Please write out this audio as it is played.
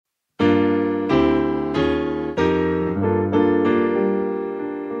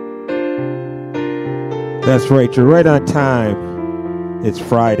That's right, you're right on time. It's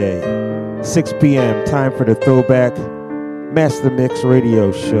Friday, 6 p.m., time for the Throwback Master Mix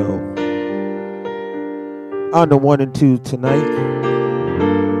Radio Show. On the 1 and 2 tonight,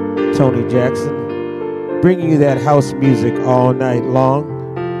 Tony Jackson, bringing you that house music all night long.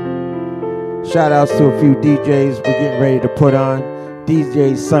 Shout outs to a few DJs we're getting ready to put on.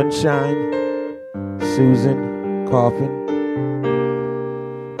 DJ Sunshine, Susan Coffin,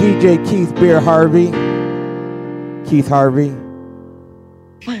 DJ Keith Bear Harvey, Keith Harvey.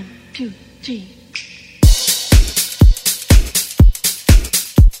 1, 2, 3.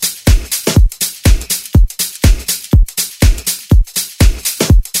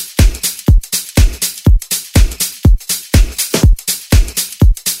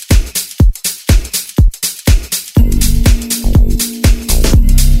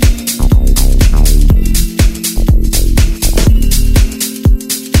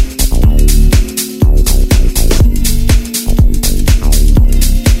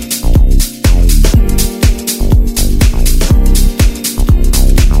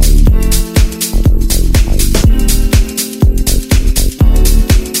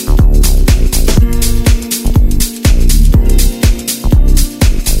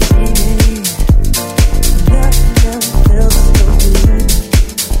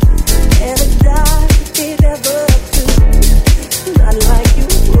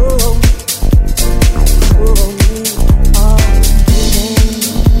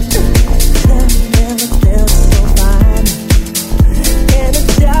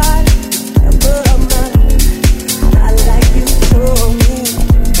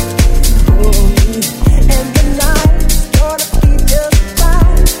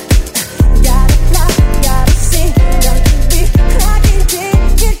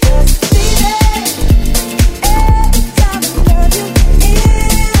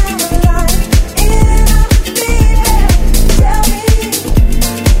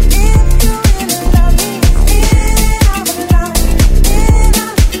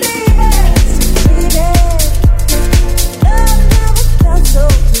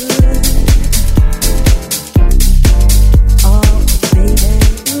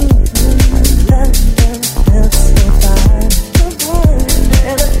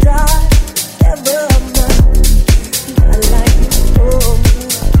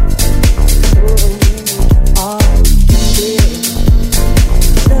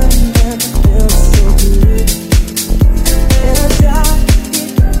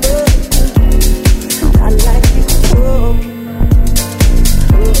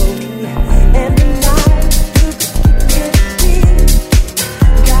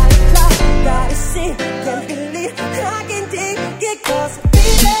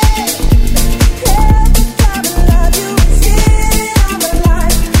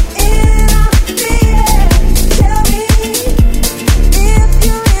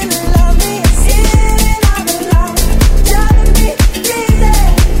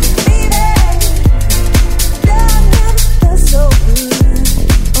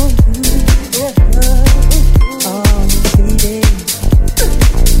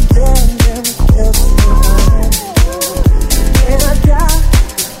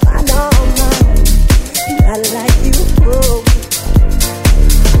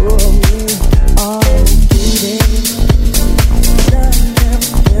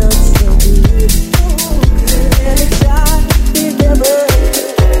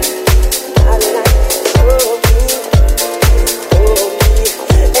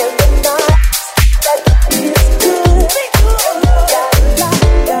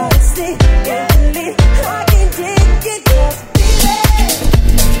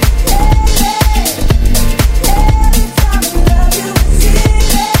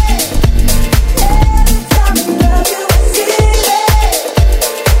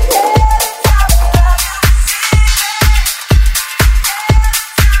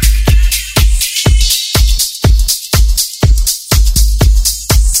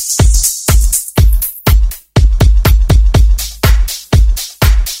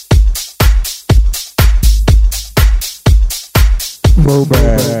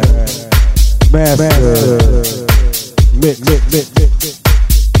 Throwback Master Mix.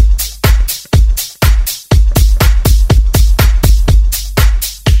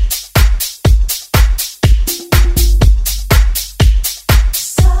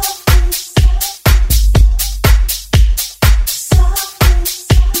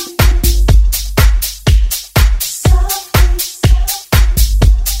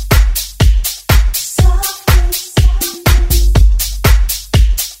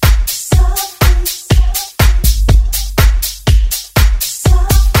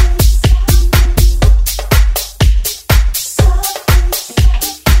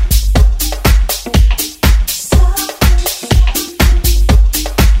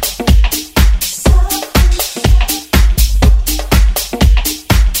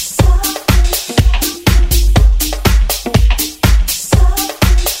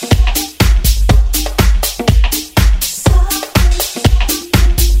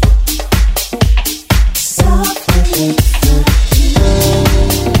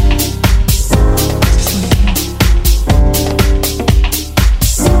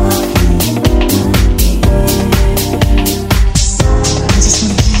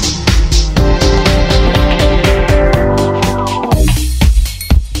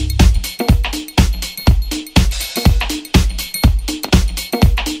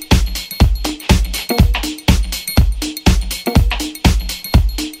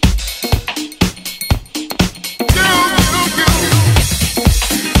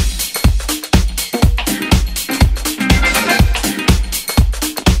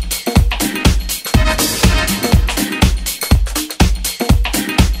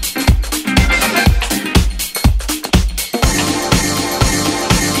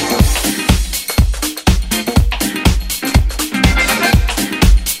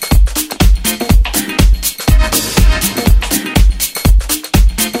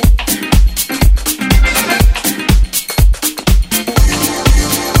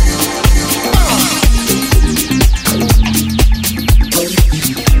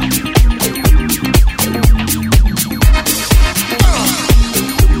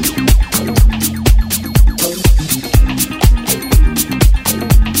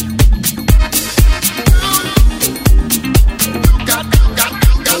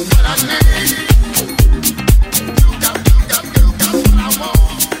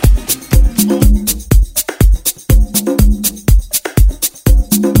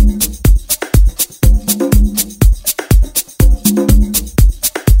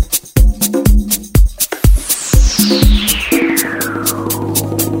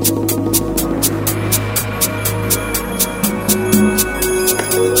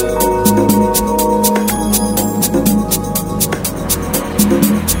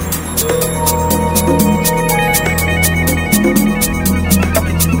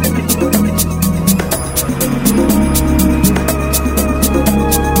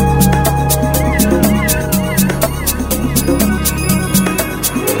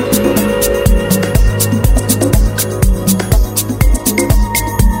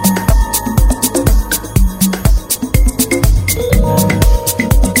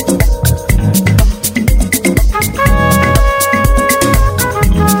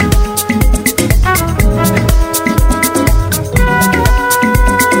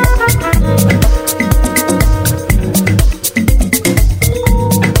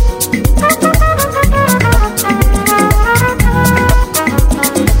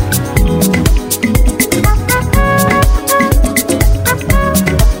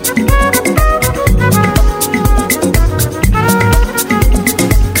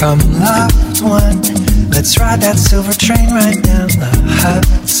 silver train right down the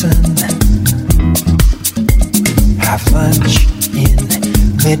Hudson. Have lunch in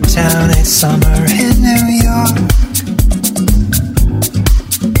Midtown, it's summer in New York.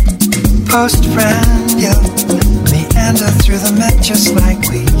 Postprandial, meander through the Met just like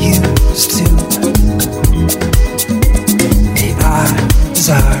we used to. The odds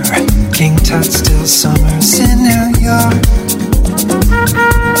are King Tut still summers in New York.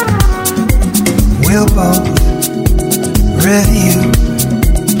 We'll both review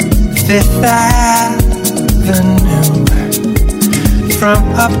Fifth Avenue from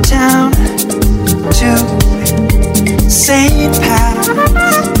uptown to St. Pat's.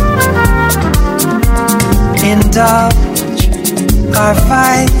 Indulge our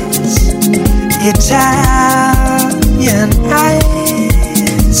vice, Italian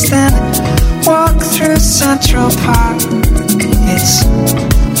ice, then walk through Central Park. It's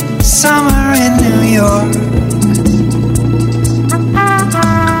summer in New York.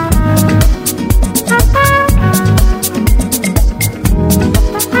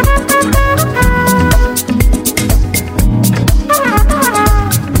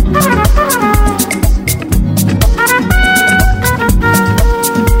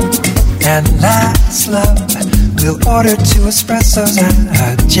 And last love, we'll order 2 espressos at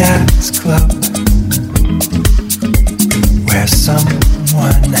a jazz club, where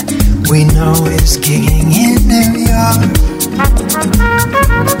someone we know is gigging in New York.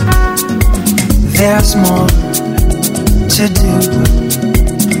 There's more to do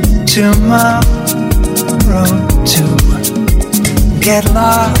tomorrow to get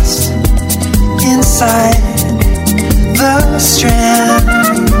lost inside the Strand.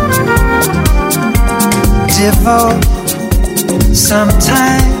 Devote some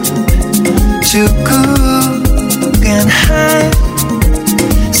time to Guggenheim.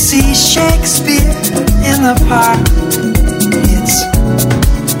 See Shakespeare in the park. It's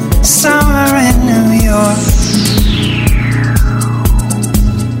summer in New York.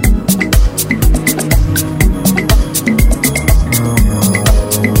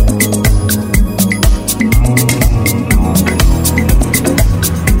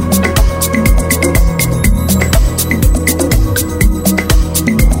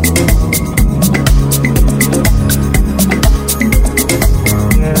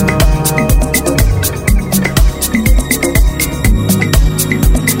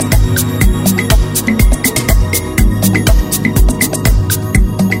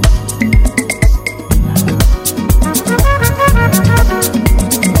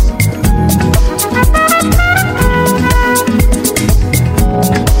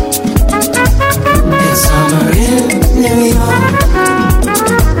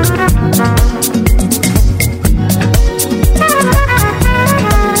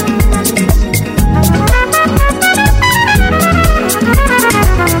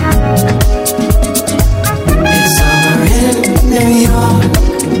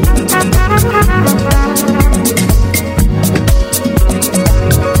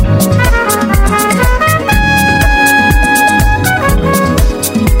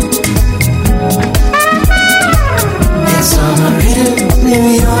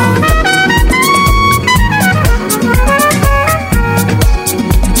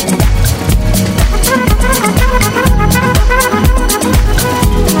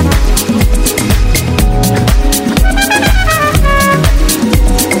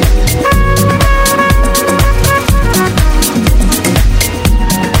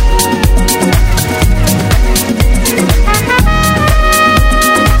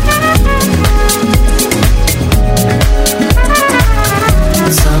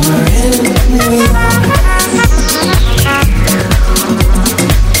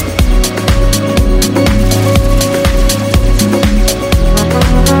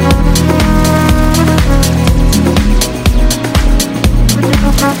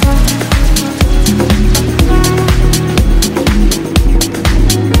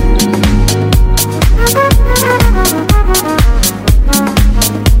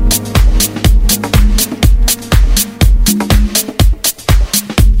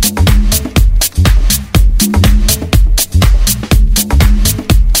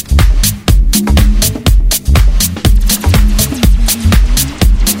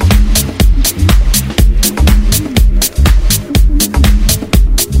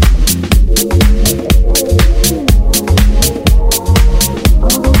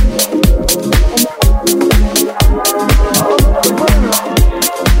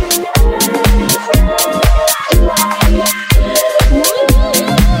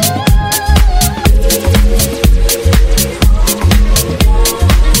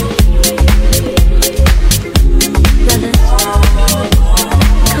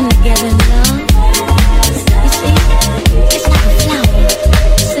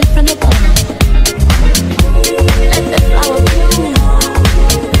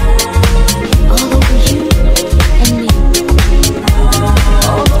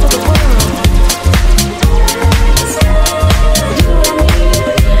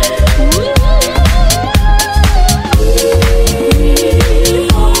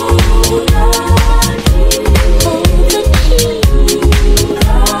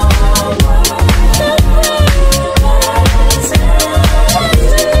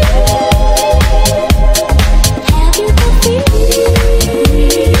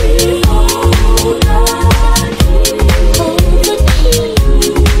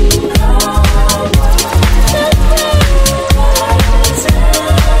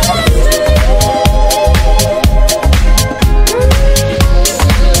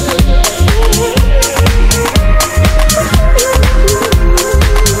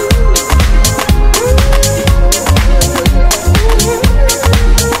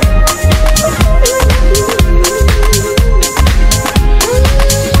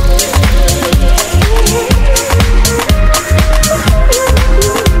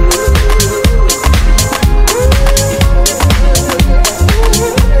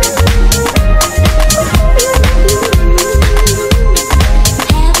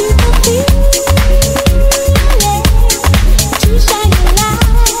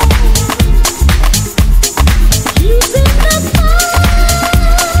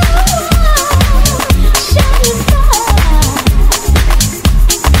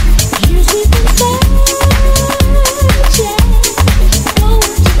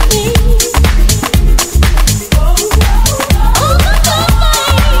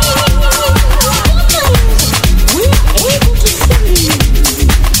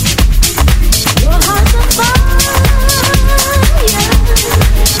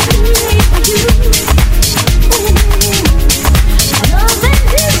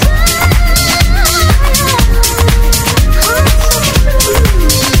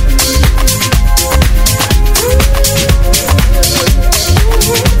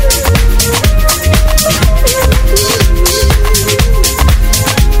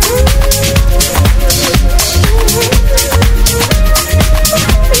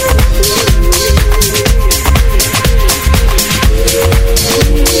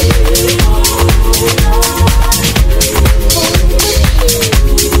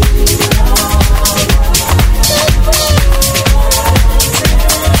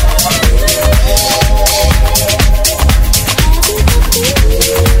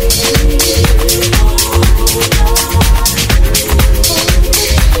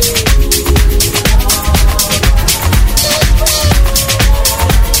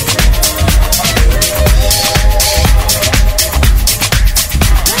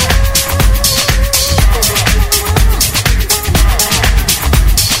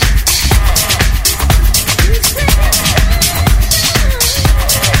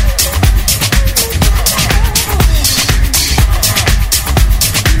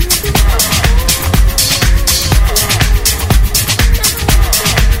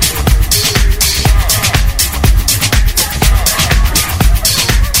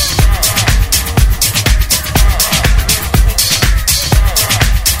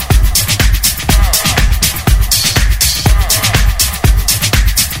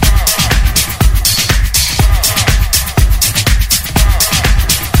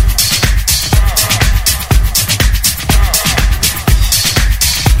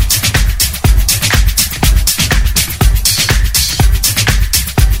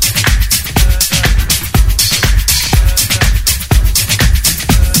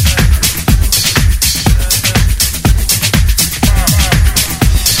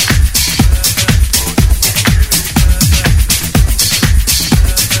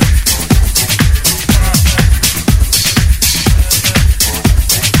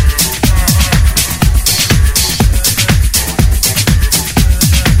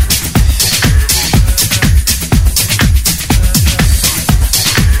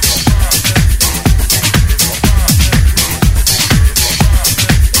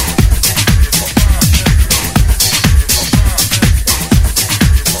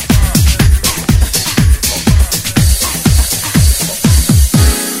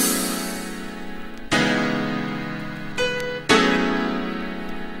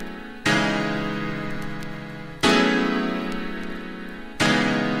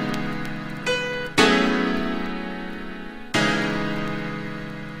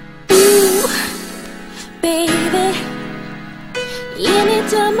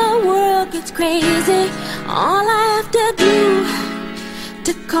 it's crazy. All I have to do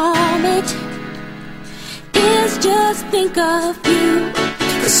to calm it is just think of you.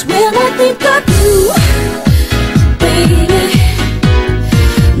 'Cause when I think of you, baby,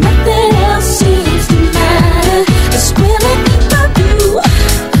 nothing else seems to matter. 'Cause when I think of you,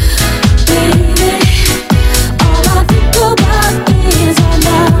 baby, all I think about is our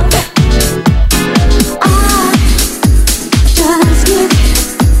love. I just get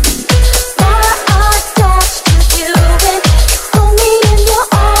far attached to you and hold me in your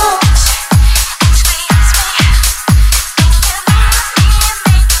arms and squeeze me. You love me and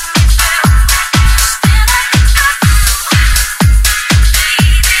make me feel. When I think of you, baby, nothing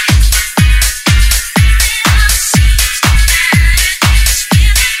else seems to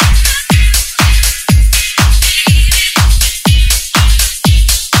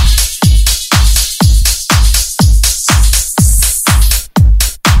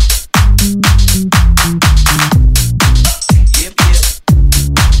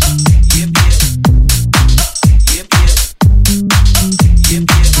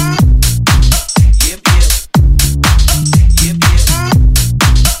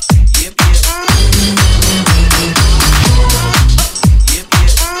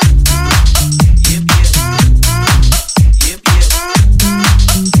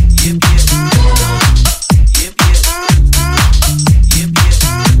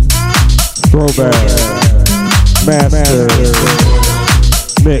Throwback, master,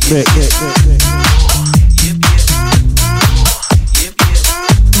 mix.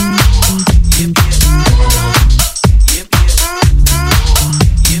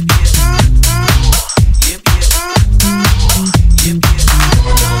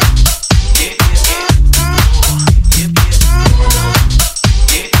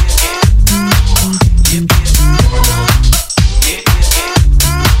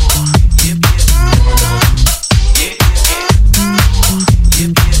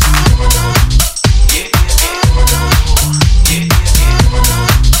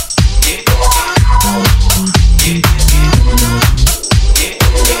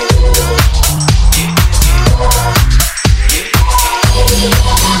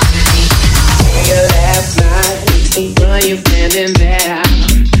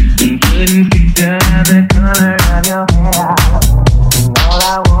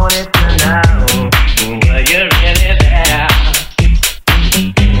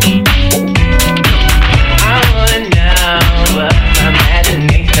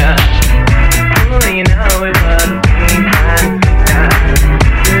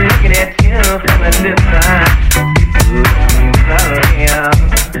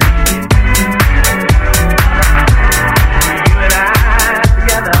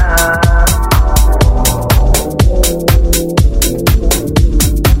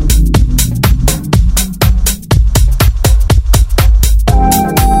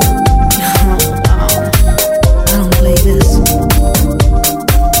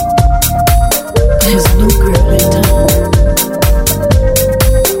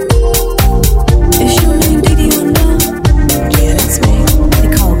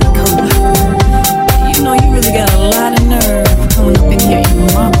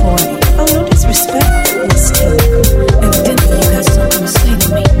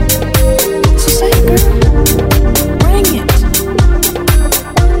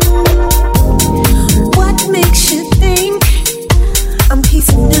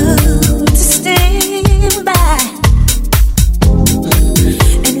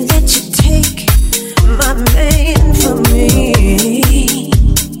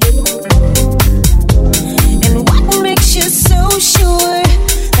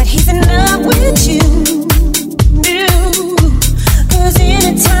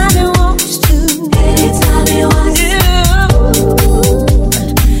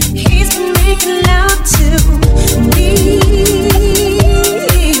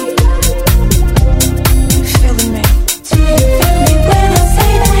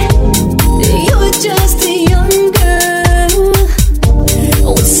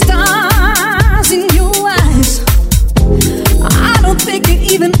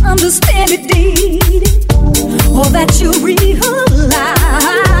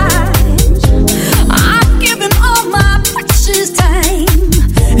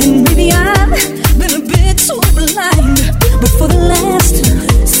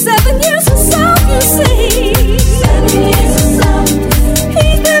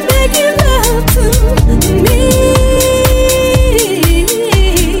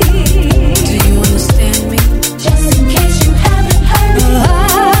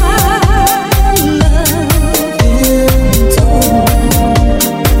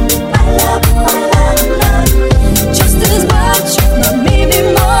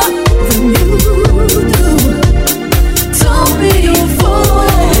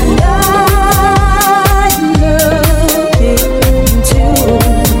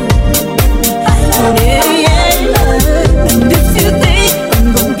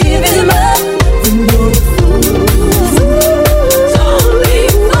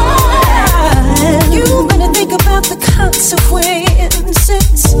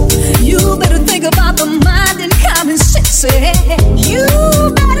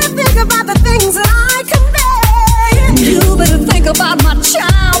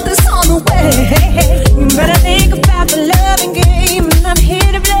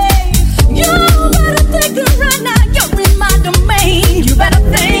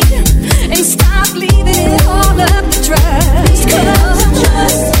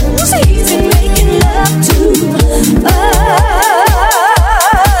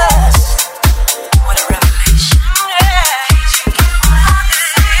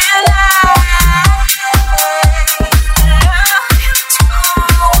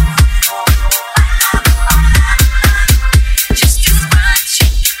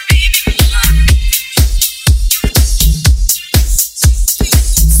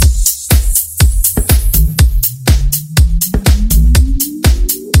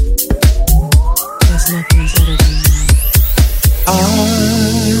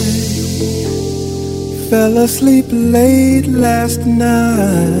 fell asleep late last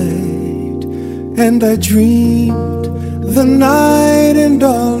night, and I dreamed the night and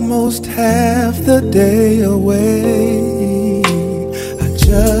almost half the day away. I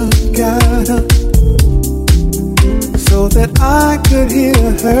just got up so that I could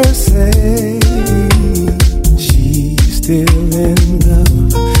hear her say she's still in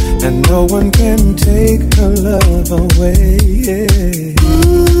love, and no one can take her love away.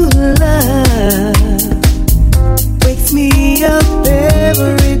 Ooh, love wakes me up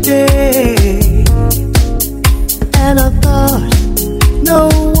every day, and I thought no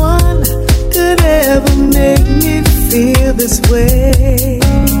one could ever make me feel this way.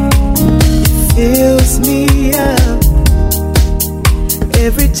 It fills me up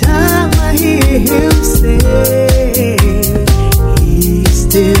every time I hear him say he's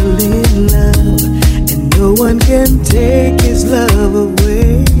still in love, and no one can take his love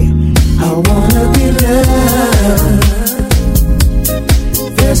away. I wanna be loved.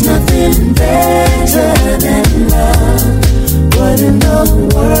 There's nothing better than love. What in the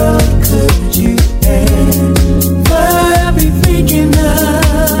world could you ever be thinking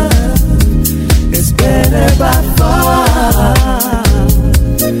of? It's better by far.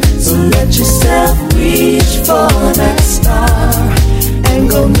 So let yourself reach for that star and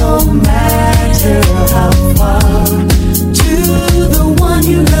go no matter how far to the one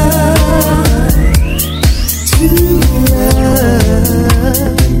you love, to love.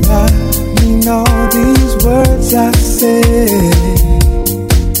 And I mean all these words I say,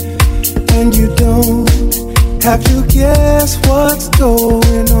 and you don't have to guess what's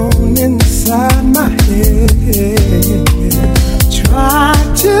going on inside my head. Try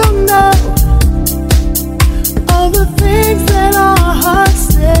to know all the things that our heart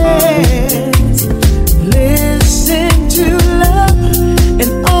says. Listen to love and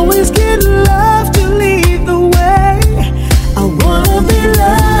always get love to lead the way. I wanna be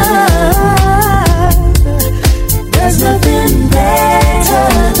loved. There's nothing better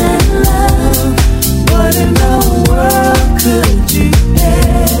than love. What in the world could you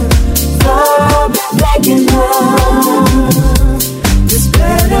ever be making love? It's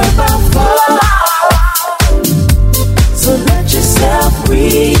better by far. So let yourself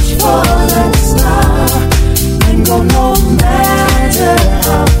reach for that star and go no matter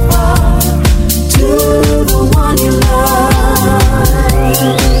how far to the one you love.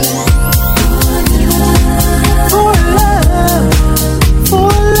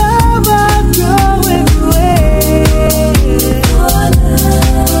 For love I'm going away.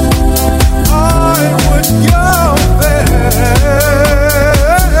 I would go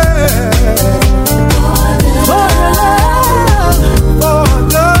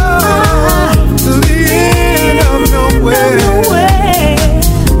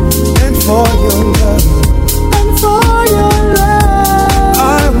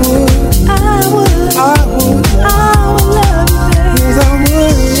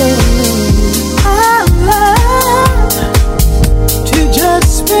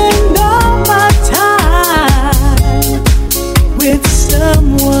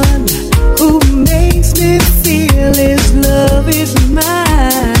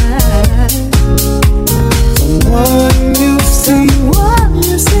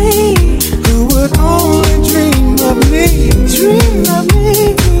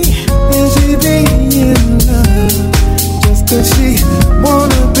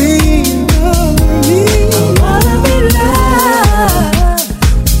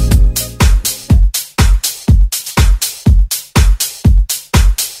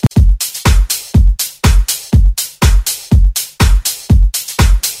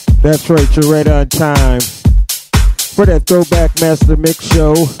That's right, you're right on time for that Throwback Master Mix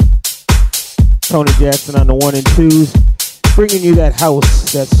show. Tony Jackson on the 1 and 2s, bringing you that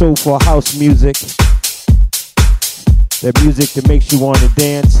house, that soulful house music, that music that makes you want to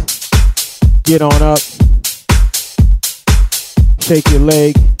dance. Get on up, shake your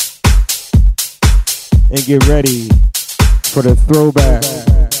leg, and get ready for the Throwback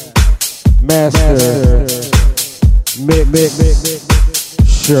Master Mix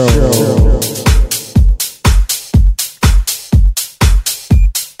show.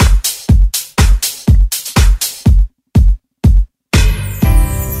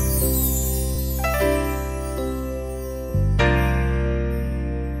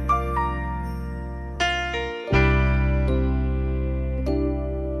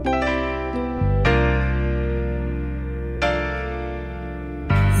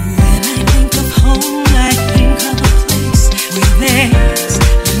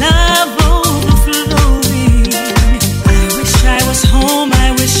 Love.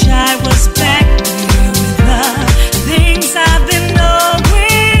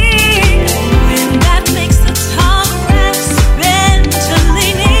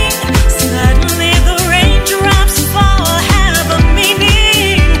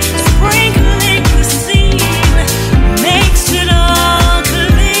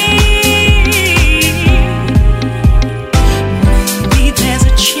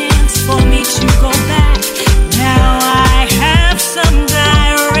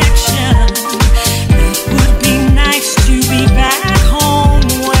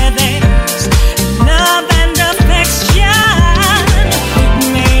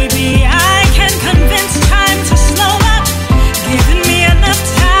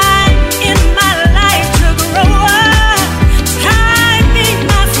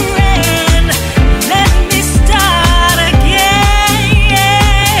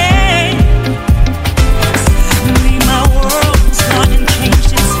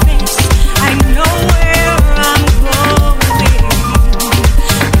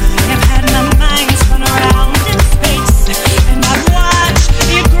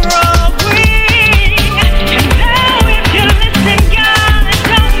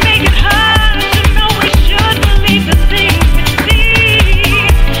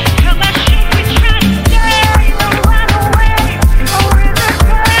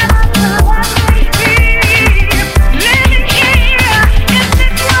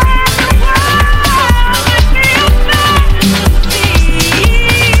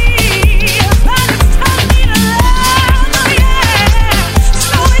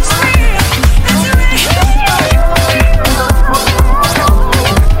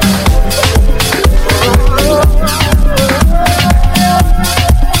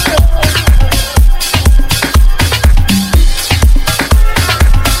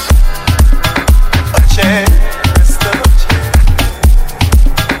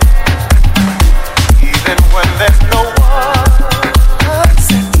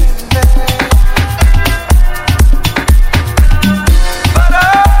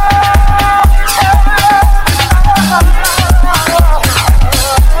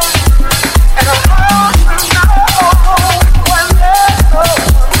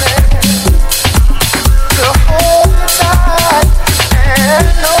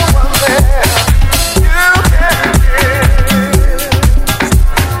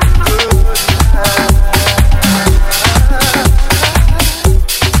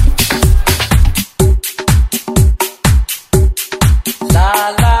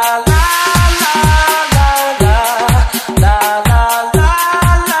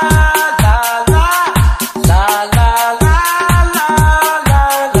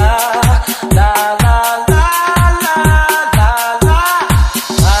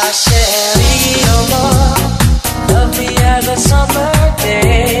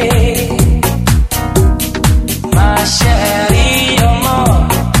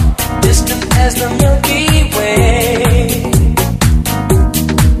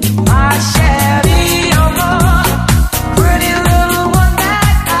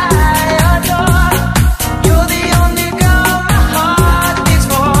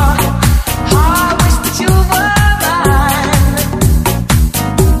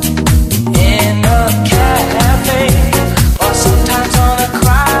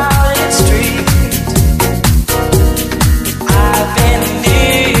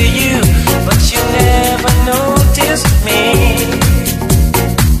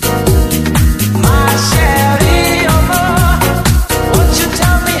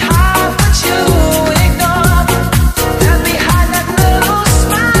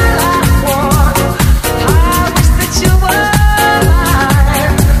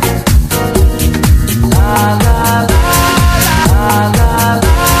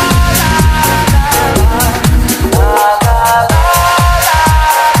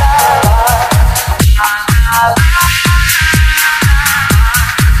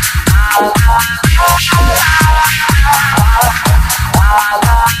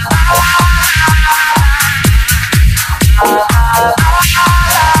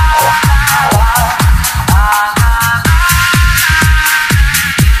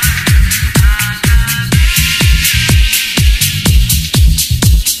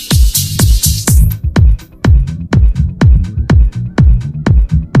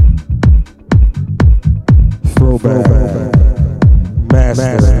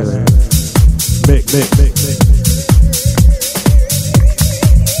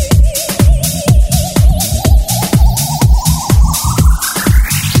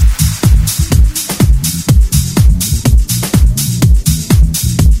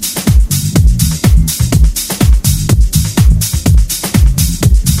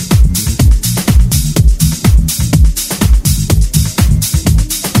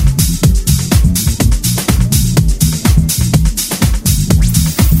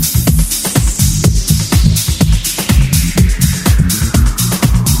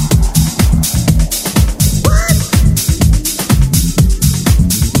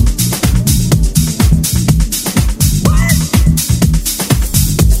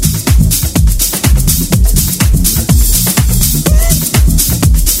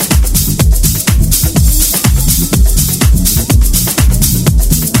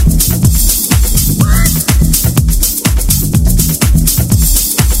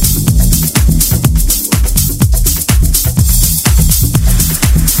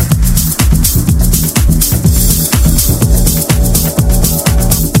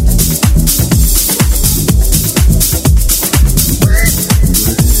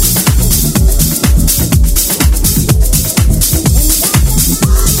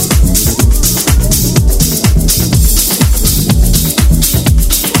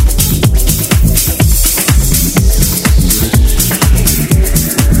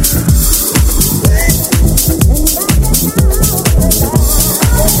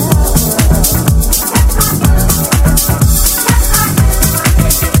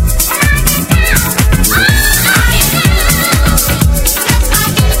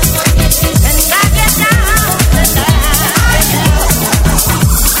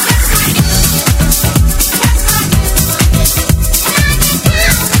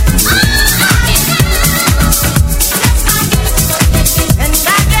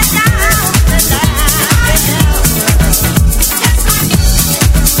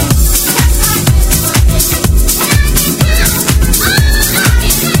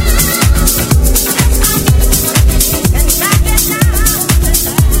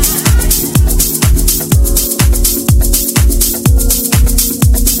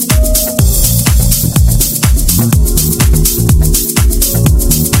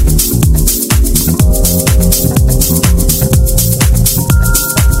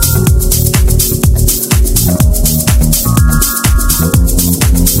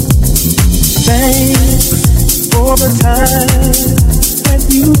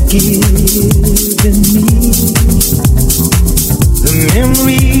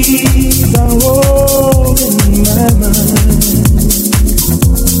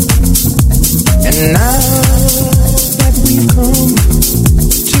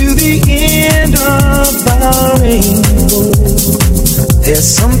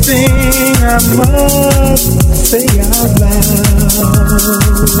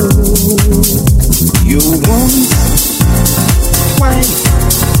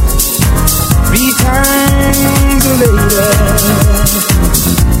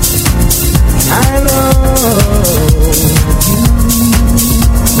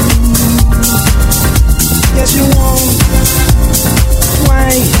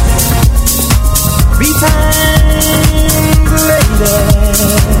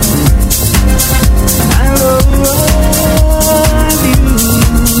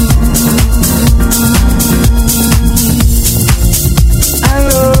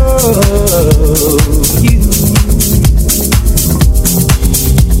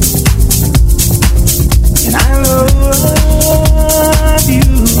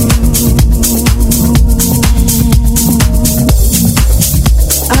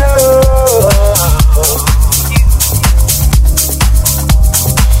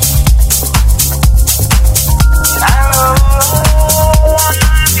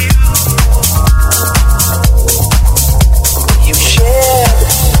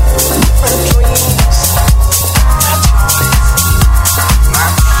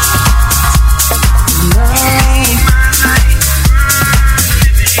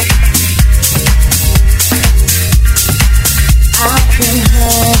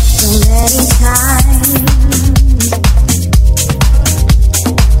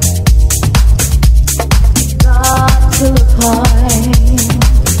 When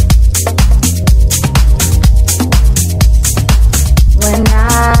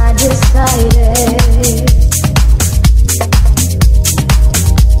I decided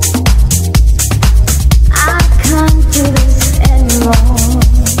I can't do this anymore,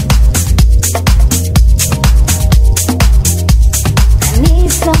 I need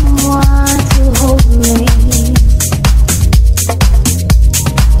someone to hold me.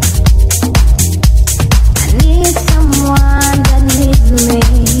 I need someone that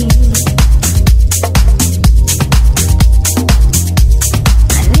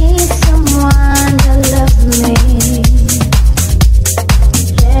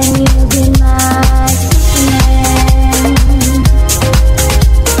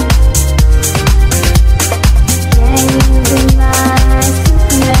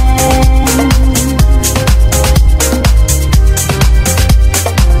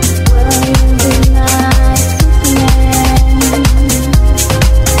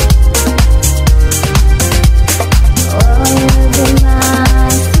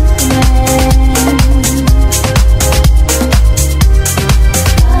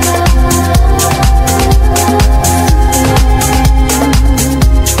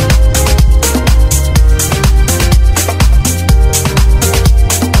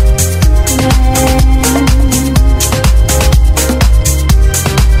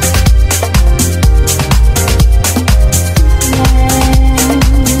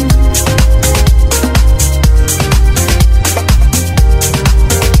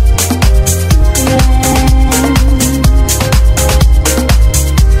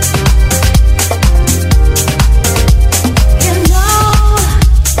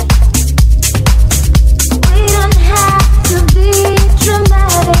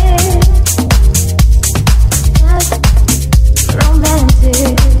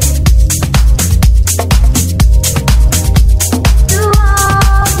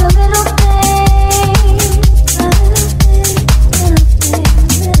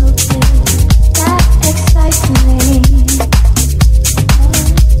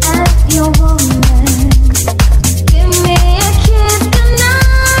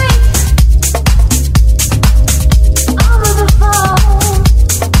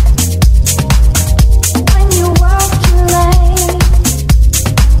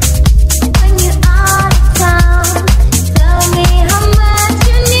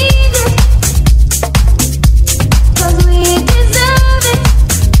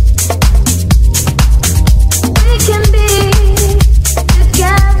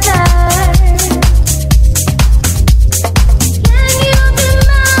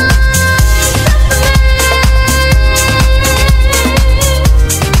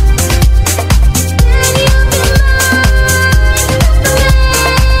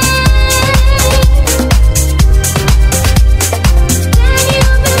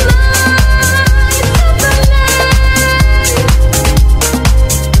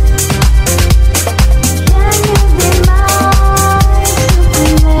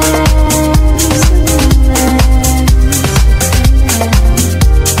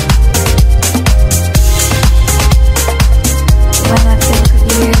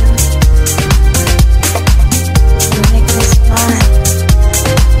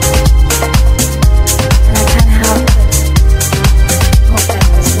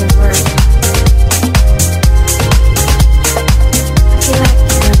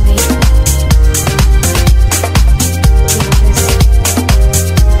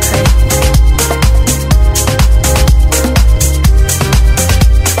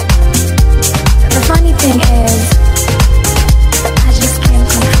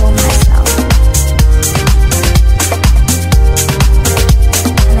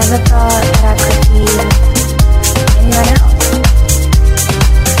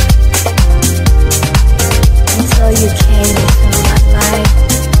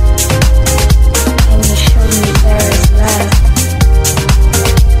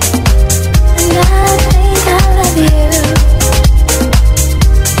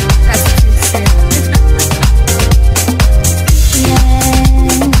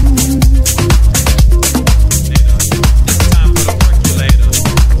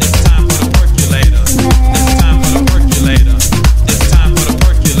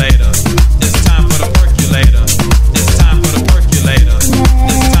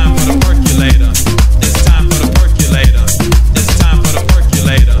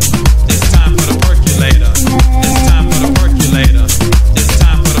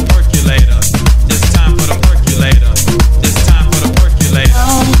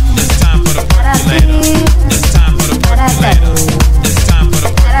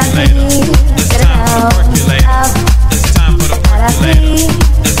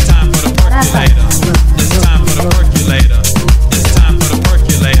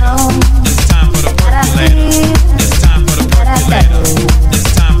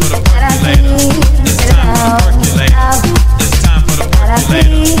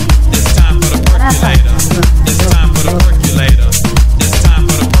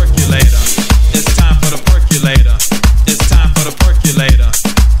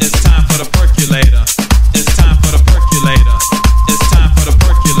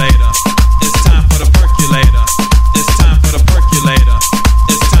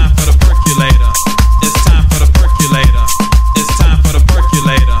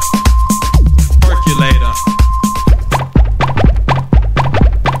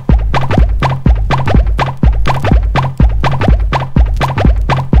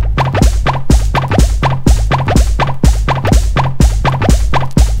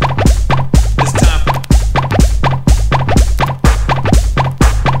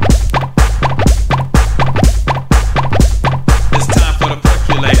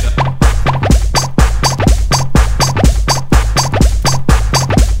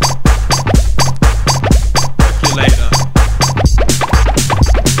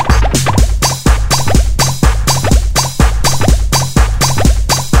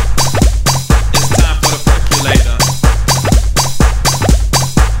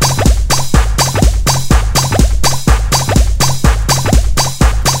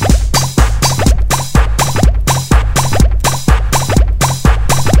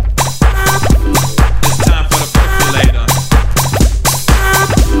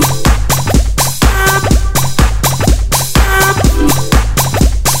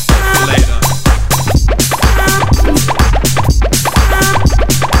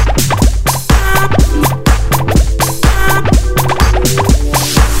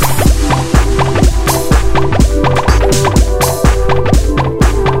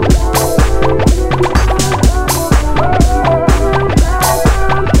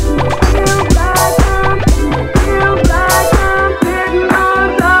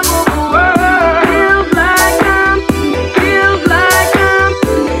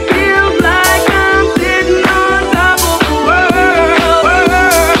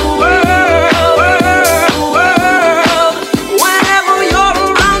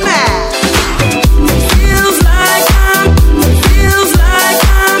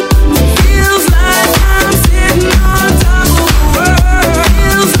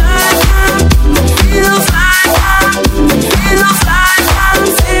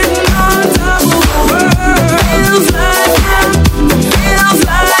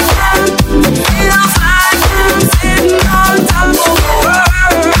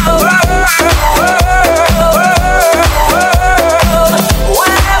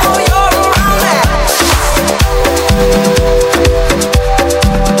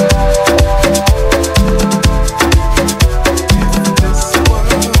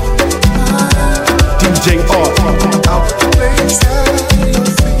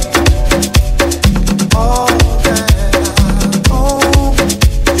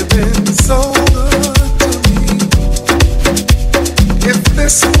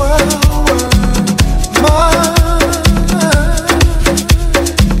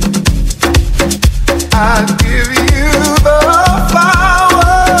I'd give you the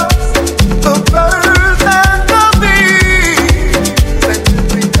flowers, the birds and the bees, and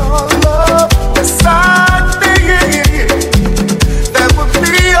be your love beside me. That would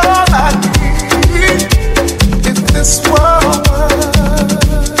be all I need if this world was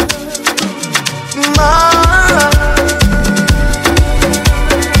mine.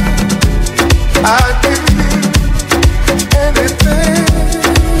 I'd give you anything.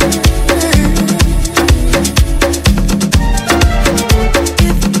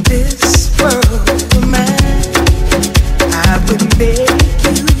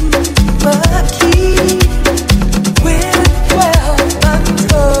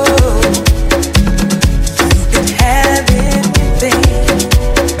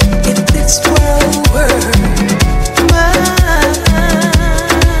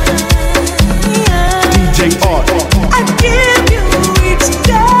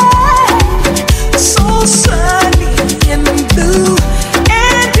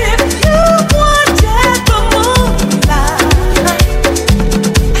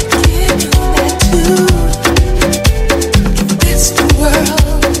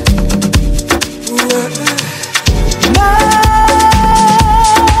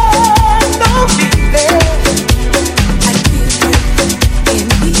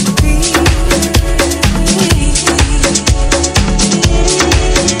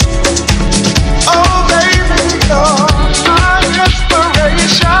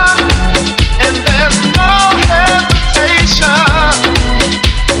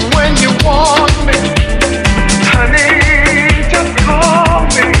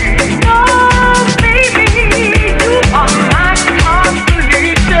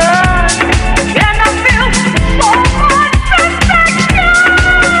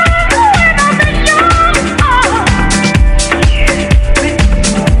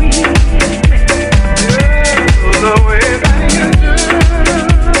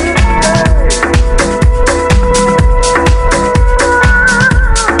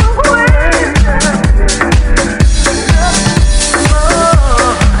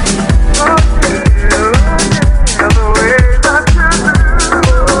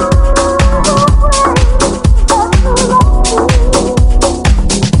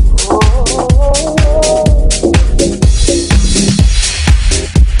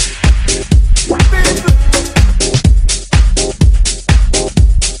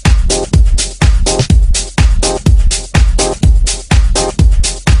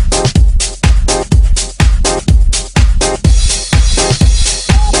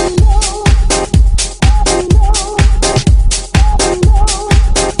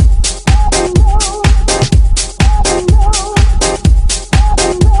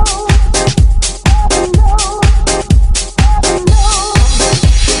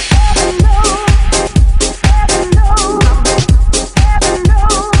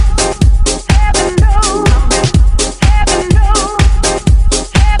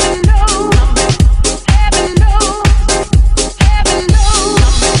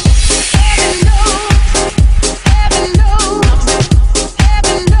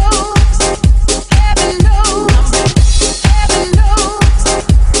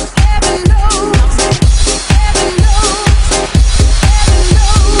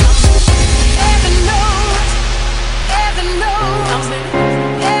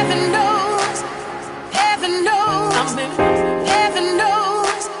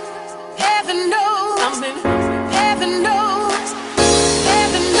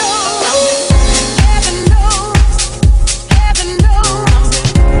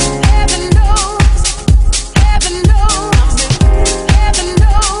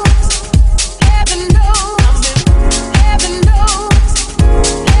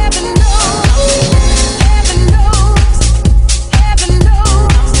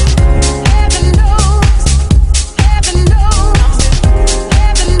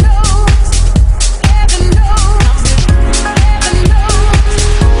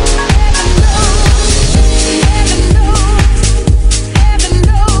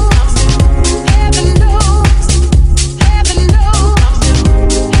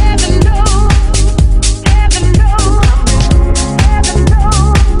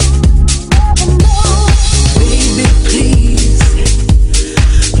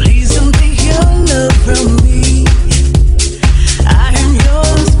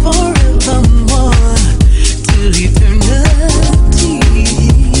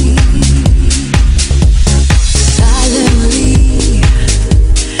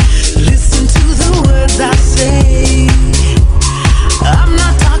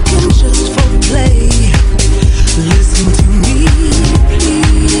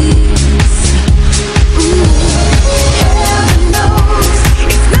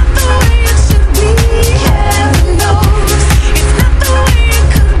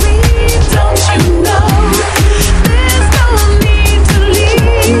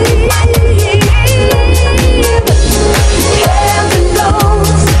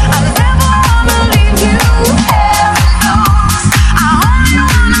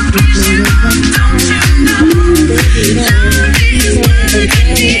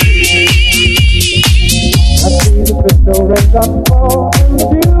 raindrops fall and the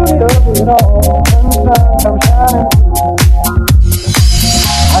beauty of it all when the sun comes shining through.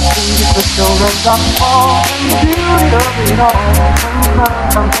 I see the crystal raindrops fall and the beauty of it all when the sun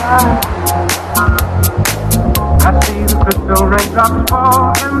comes shining through. I see the crystal raindrops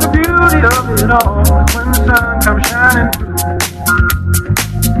fall and the beauty of it all when the sun comes shining through.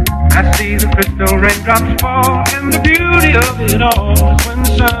 I see the crystal raindrops fall and the beauty of it all when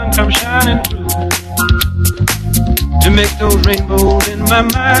the sun comes shining through. To make those rainbows in my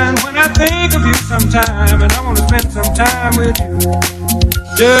mind when I think of you sometime, and I want to spend some time with you.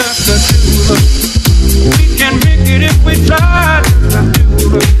 Just the two of us. We can make it if we try. Just the two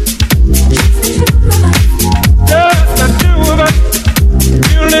of us. Just the two of us.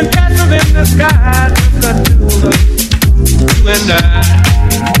 Building castles in the sky. Just the two of us. You and I.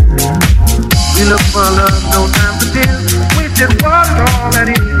 We look for love, no time for tears. Wasted water, all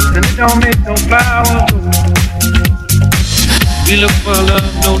that is, and it don't make no flowers grow. We look for love,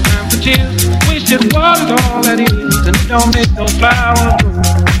 no time for tears. Wasted water, all that is, and it don't make no flowers grow.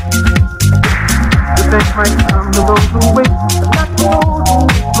 The best might come to those who wait, but not to those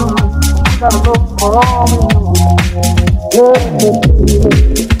who lose. We gotta go for all we know.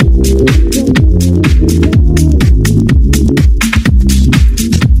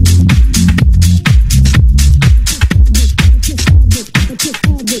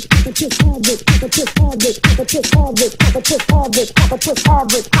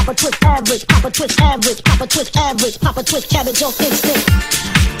 Papa twist cabbage on thick stick.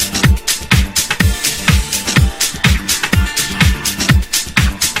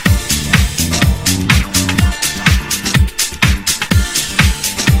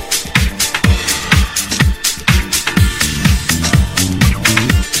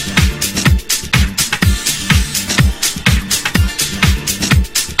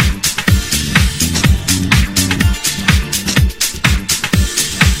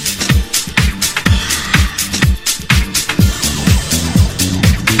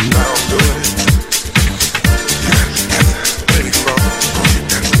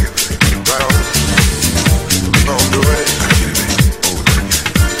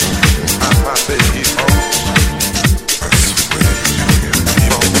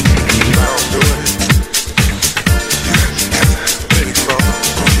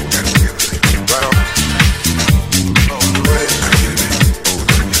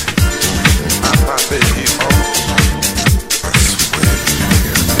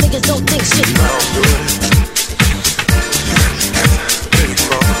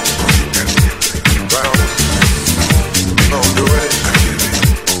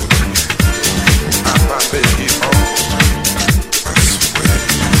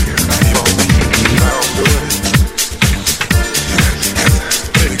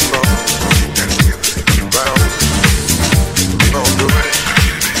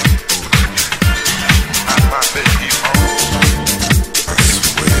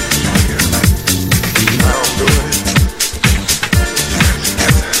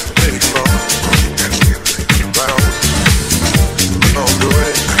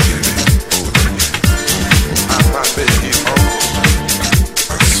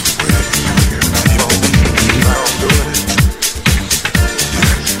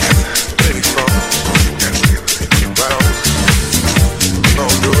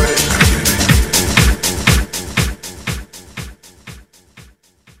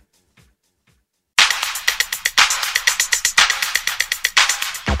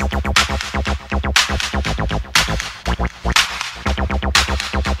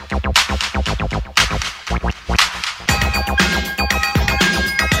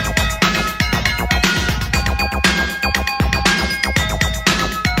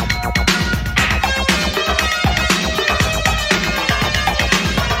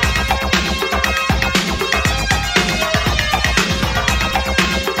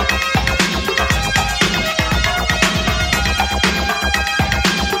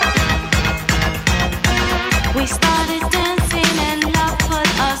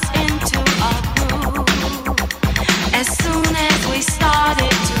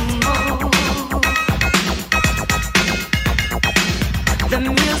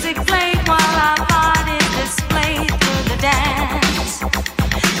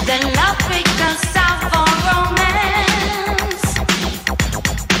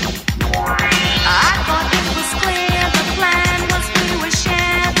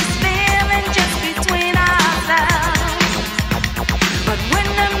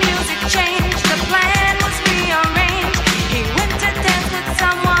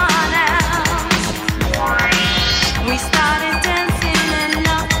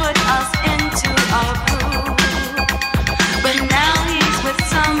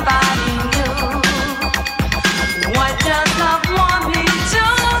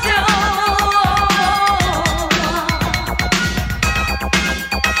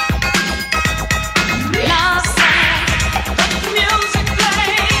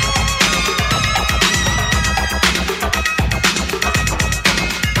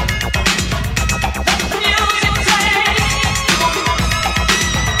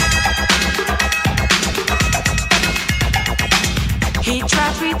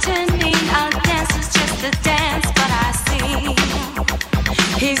 pretending our dance is just a dance, but I see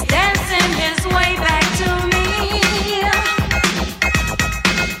he's dancing his way back to me.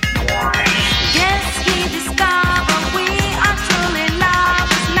 Yes, he discovered we are truly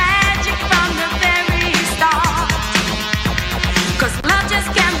lovers, magic from the very start. 'Cause love just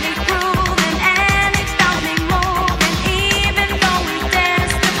can't be proven, and it felt me moving, even though we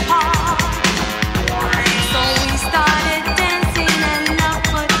danced apart. So we started dancing, and love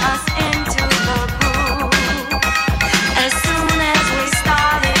put us into the groove. As soon as we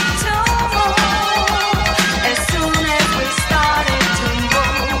started to move, as soon as we started to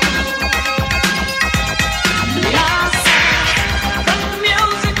move, love said, "Let the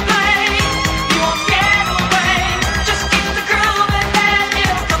music play. You won't get away. Just keep the groove, and then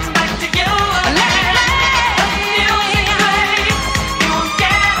it'll come back to you again. Let the music play. You won't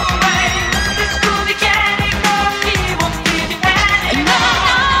get away. This groove you can't ignore. He won't leave you anymore."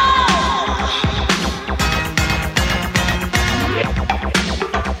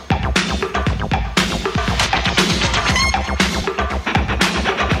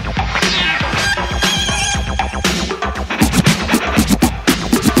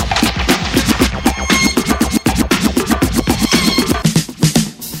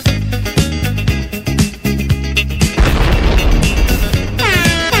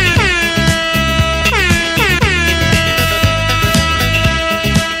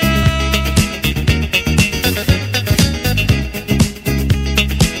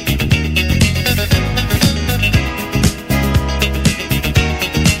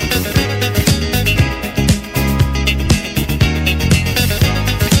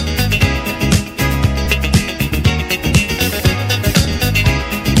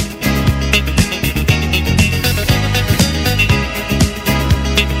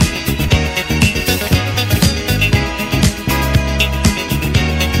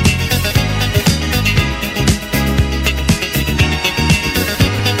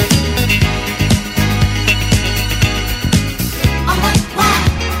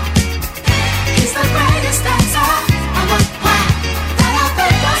 He's the greatest dancer. That I've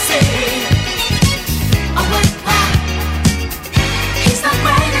ever seen. He's the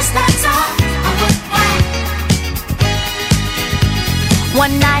greatest dancer.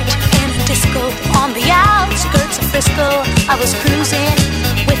 One night in the disco on the outskirts of Frisco, I was cruising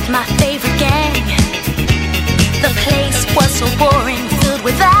with my favorite gang. The place was so boring, filled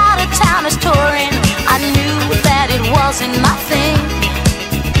with out-of-towners touring. I knew that it wasn't my thing.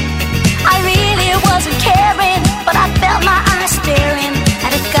 I really wasn't caring, but I felt my eyes staring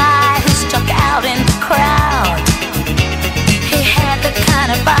at a guy who stuck out in the crowd. He had the kind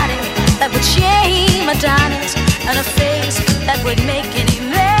of body that would shame Adonis, and a face that would make any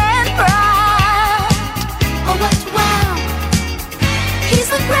man proud. Oh, what wow! He's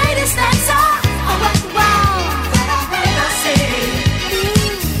the greatest dancer. Oh, what wow! That I've ever seen.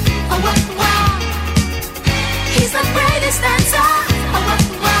 Oh, what wow! He's the greatest dancer. Oh, what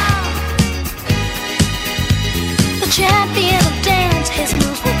wow! The champion of dance, his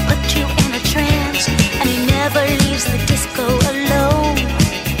moves will put you in a trance, and he never leaves the disco alone.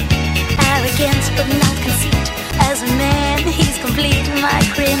 Arrogance but not conceit, as a man he's complete, my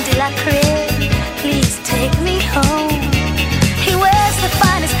creme de la creme. Please take me home. He wears the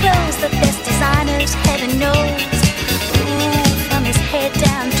finest clothes, the best designers, heaven knows. Ooh, from his head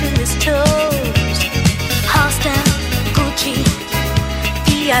down to his toes. Halston, Gucci,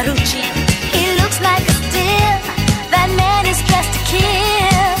 Fiorucci. He looks like a steal. That man is dressed to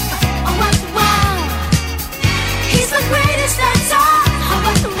kill. Oh, what wow! He's the greatest dancer. Oh,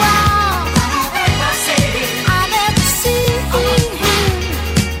 what wow! I've ever seen. Him.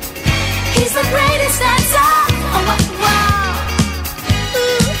 He's the greatest dancer. Oh, what wow!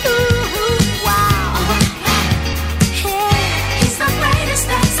 Ooh, ooh, ooh, wow! Oh, what wow! Yeah. He's the greatest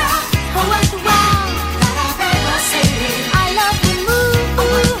dancer. Oh, what wow! That I've ever seen. I love the move. Oh,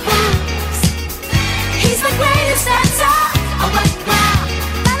 what wow!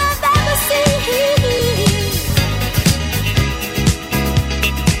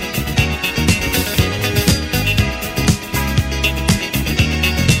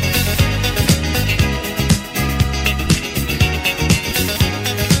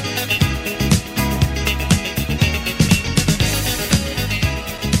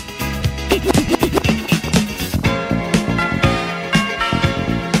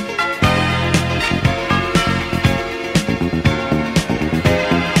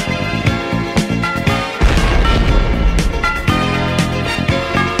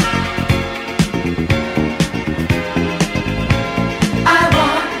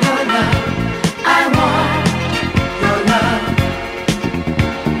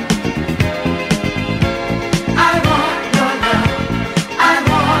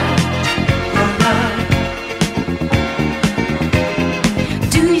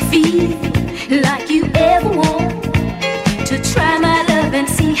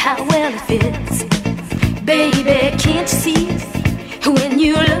 how well it fits. Baby, can't you see when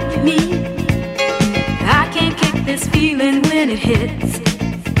you look at me? I can't kick this feeling when it hits.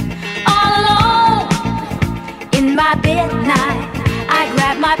 All alone in my bed at night, I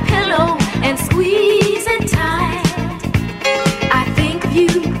grab my pillow and squeeze it tight. I think of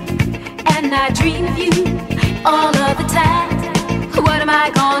you and I dream of you all of the time. What am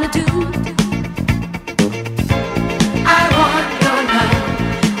I gonna do? I want your love.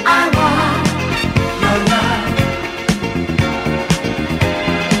 I want your love.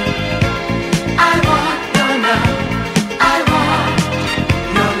 I want your love. I want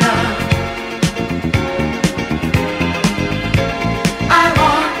your love. I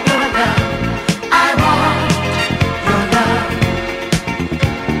want your love. I want your love.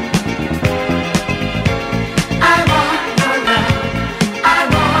 I want your love. I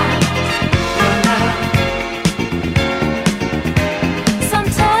want your love.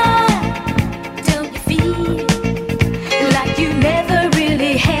 Sometimes don't you feel like you never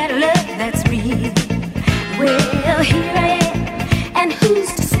really had a love that's real? Well, here I am, and who's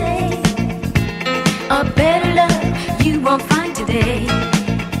to say a better love you won't find today?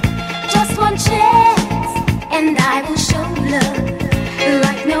 Just one chance, and I will show love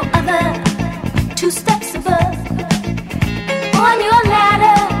like no other. 2 steps above. On your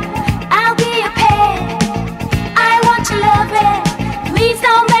ladder, I'll be a peg. I want your loving. Please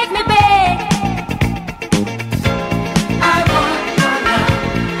don't make me beg. I want your love.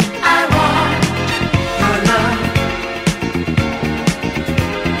 I want your love.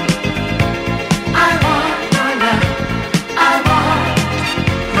 I want your love. I want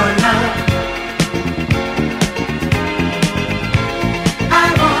your love. I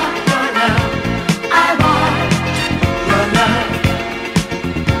want your love. I want your love. I want your love.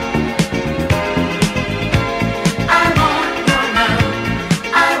 I want your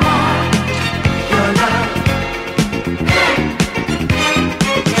love.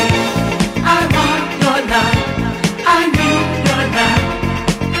 I want your love. I need your love.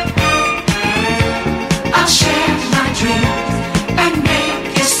 I'll share my dreams and make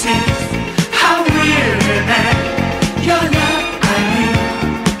you see how really bad your love I need.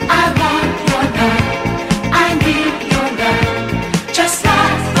 I want your love. I need your love. Just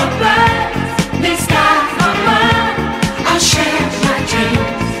like the birds, they sky for mine. I'll share my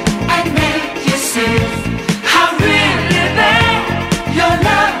dreams and make you see how really bad your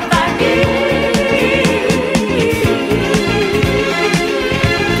love I need.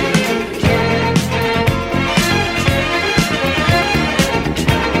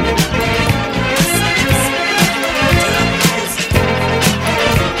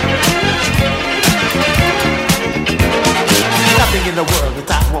 Nothing in the world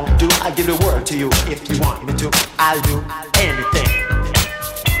that I won't do. I give the word to you. If you want me to, I'll do anything.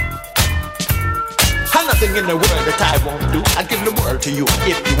 Nothing in the world that I won't do. I give the word to you.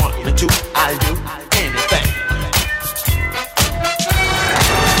 If you want me to, I'll do anything.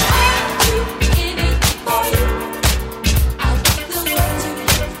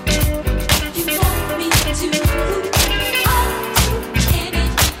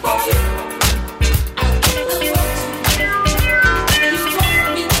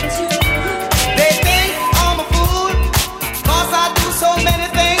 They think I'm a fool, 'cause I do so many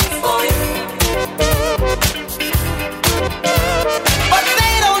things for you. But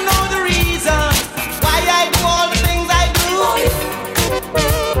they don't know the reason why I do all the things I do.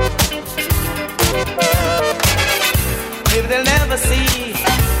 Maybe they'll never see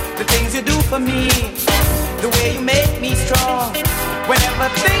the things you do for me, the way you make me strong whenever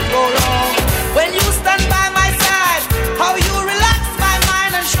things go wrong. When you stand by my side, how you relax my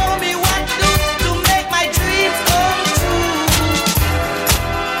mind and show me what to do to make my dreams come true.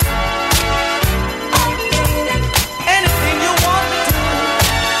 Anything you want me to,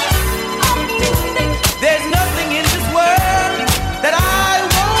 there's nothing in this world that I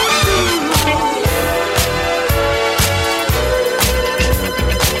won't do.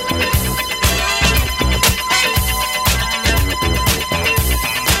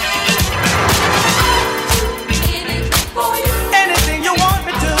 Anything you want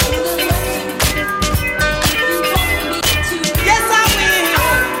me to, yes I will.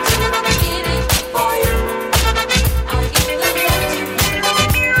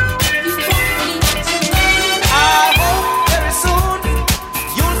 I hope very soon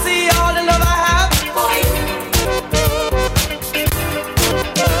you'll see all the love I have.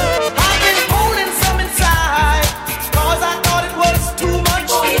 I've been holding some inside, 'cause I thought it was too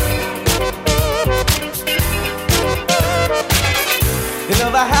much. The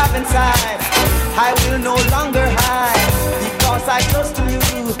love I have inside, I will no longer hide, because I trust in you.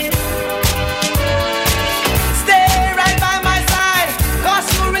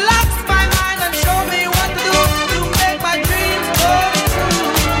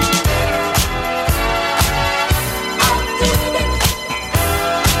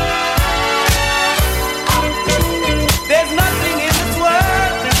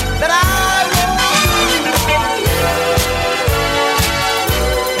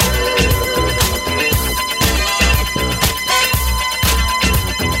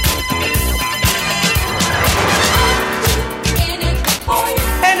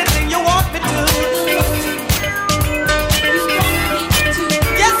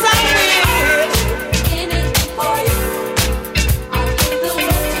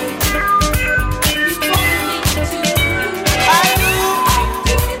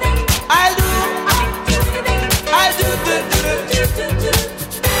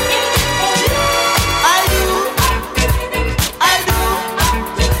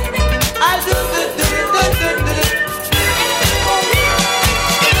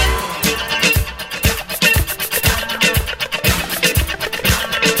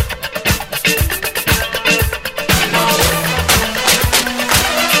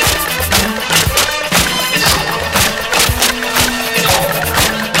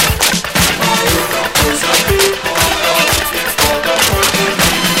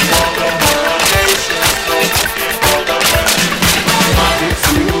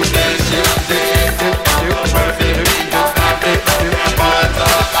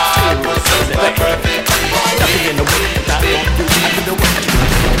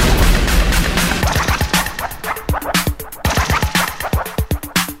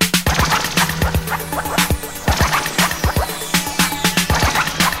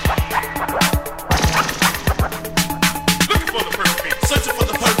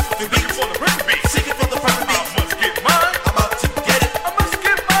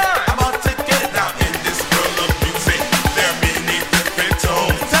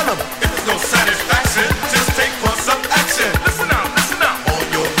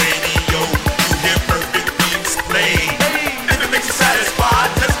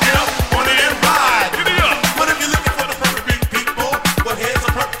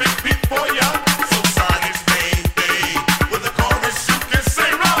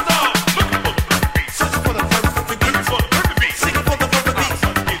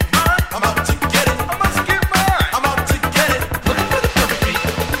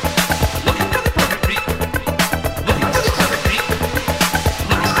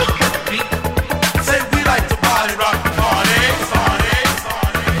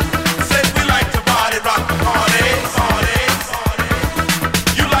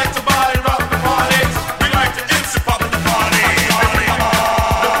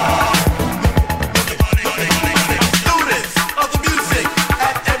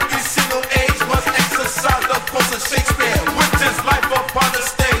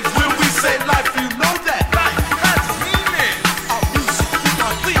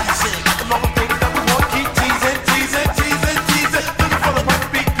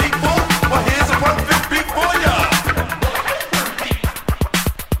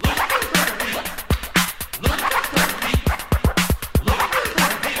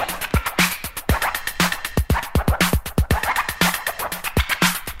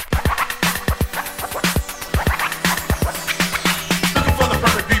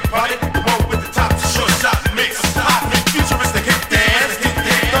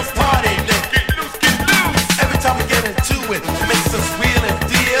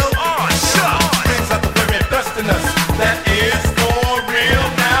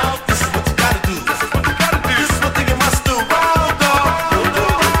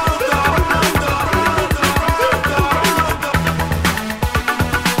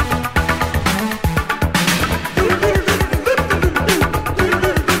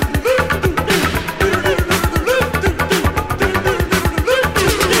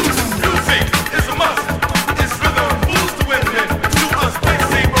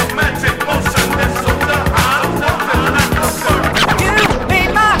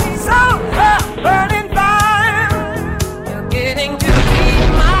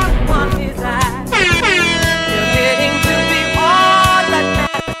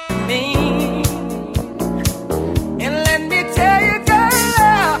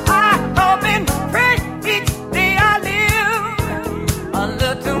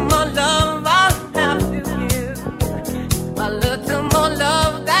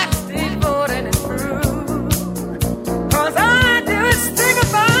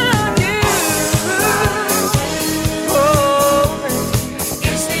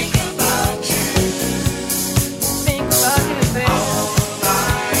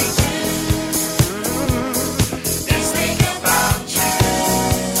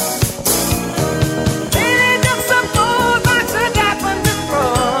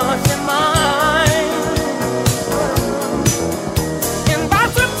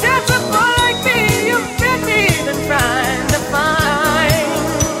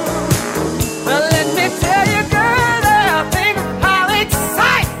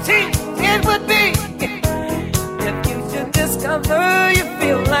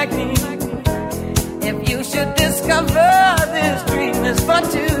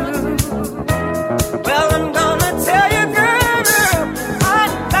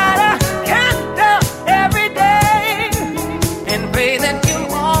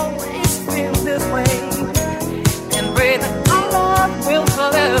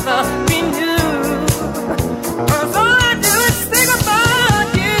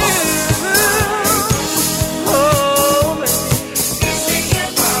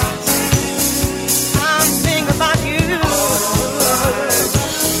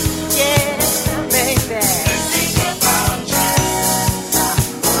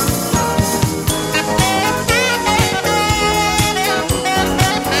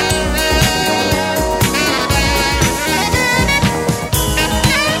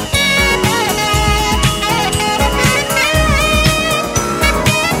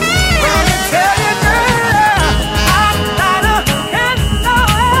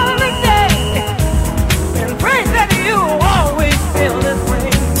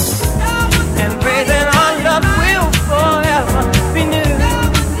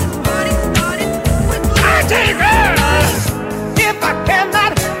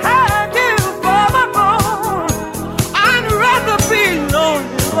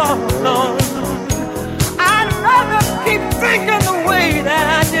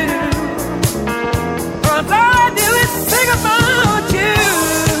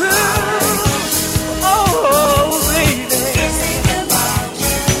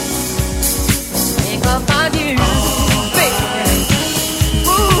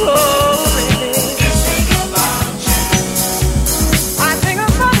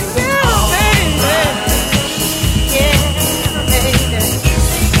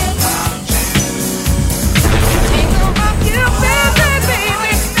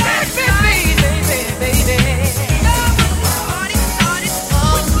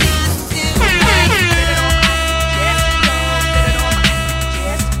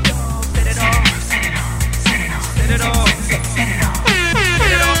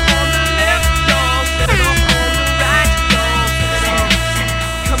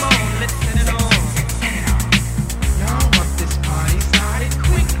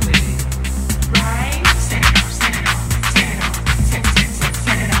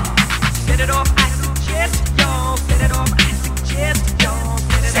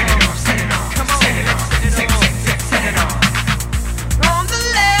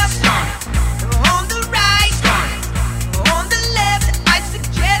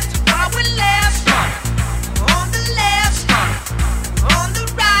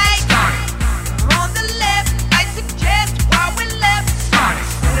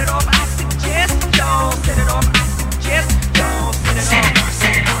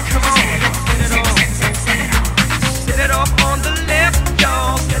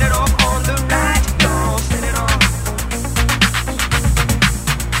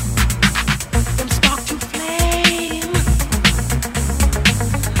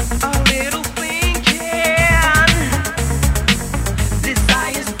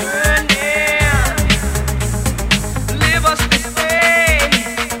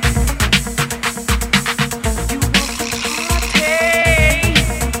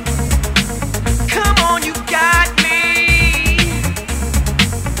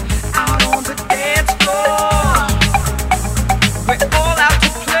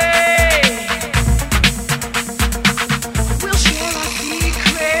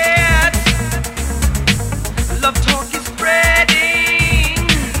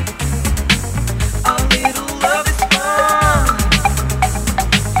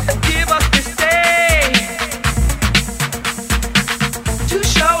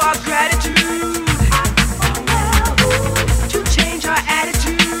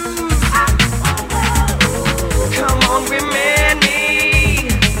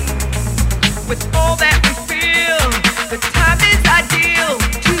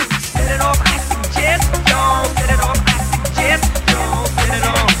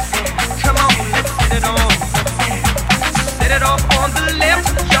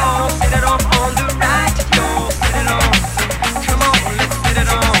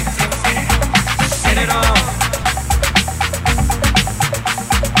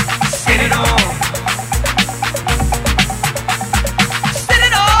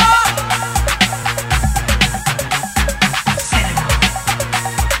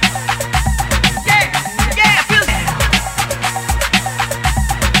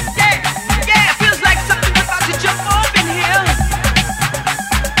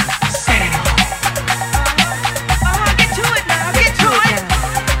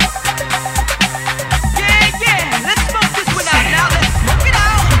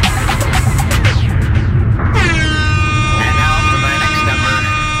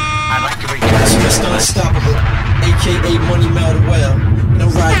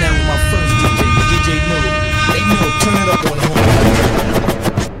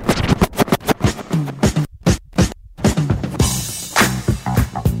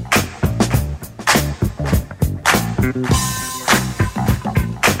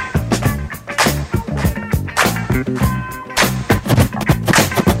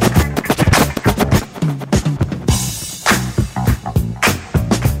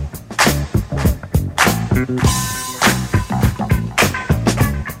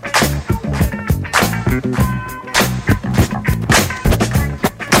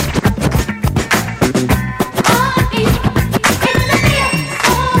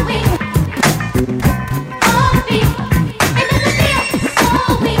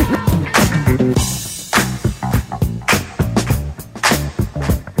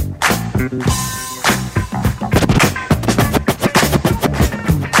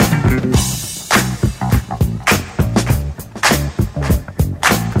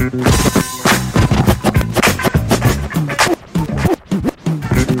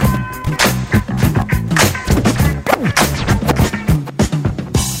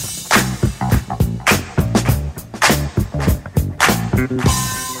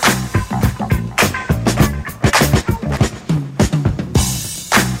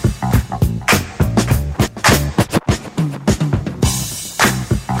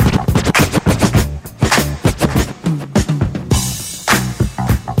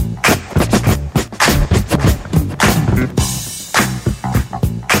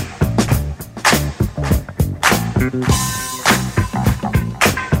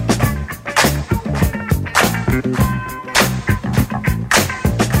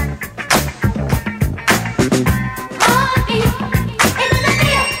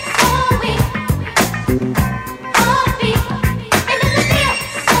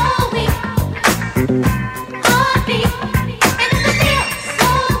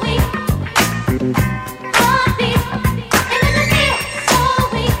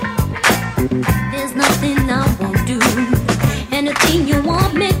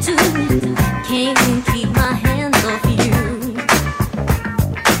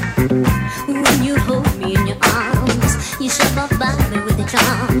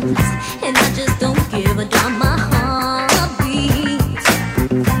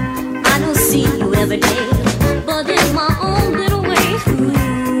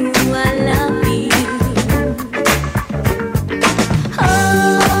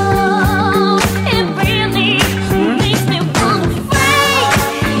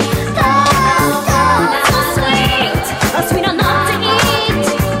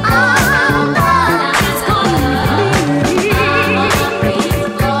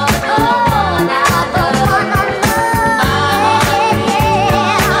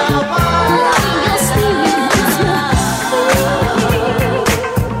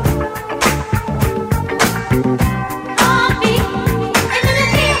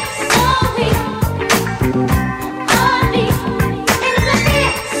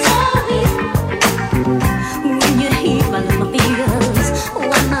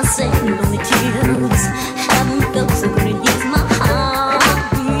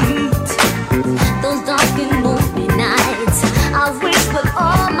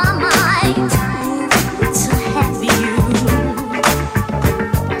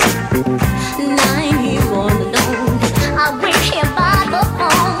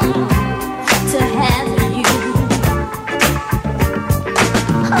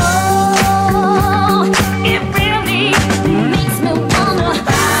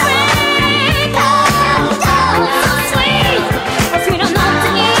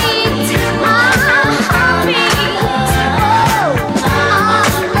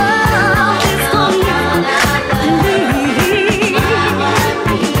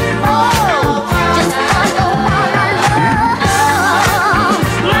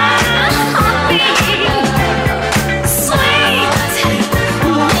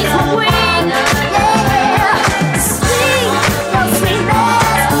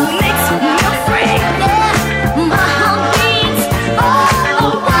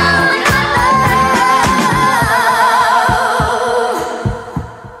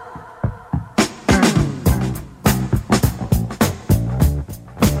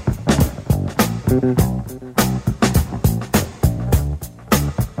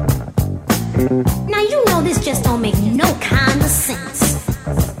 Now you know this just don't make no kind of sense.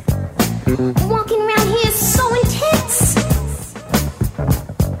 Walking around here is so intense.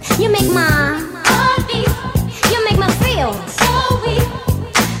 You make my heart beat. You make me feel so weak.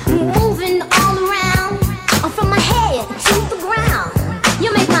 Moving all around, from my head to the ground.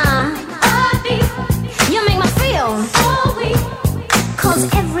 You make my heart beat. You make me feel so weak. 'Cause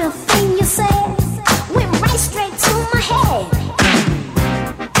everything you say went right straight to my head.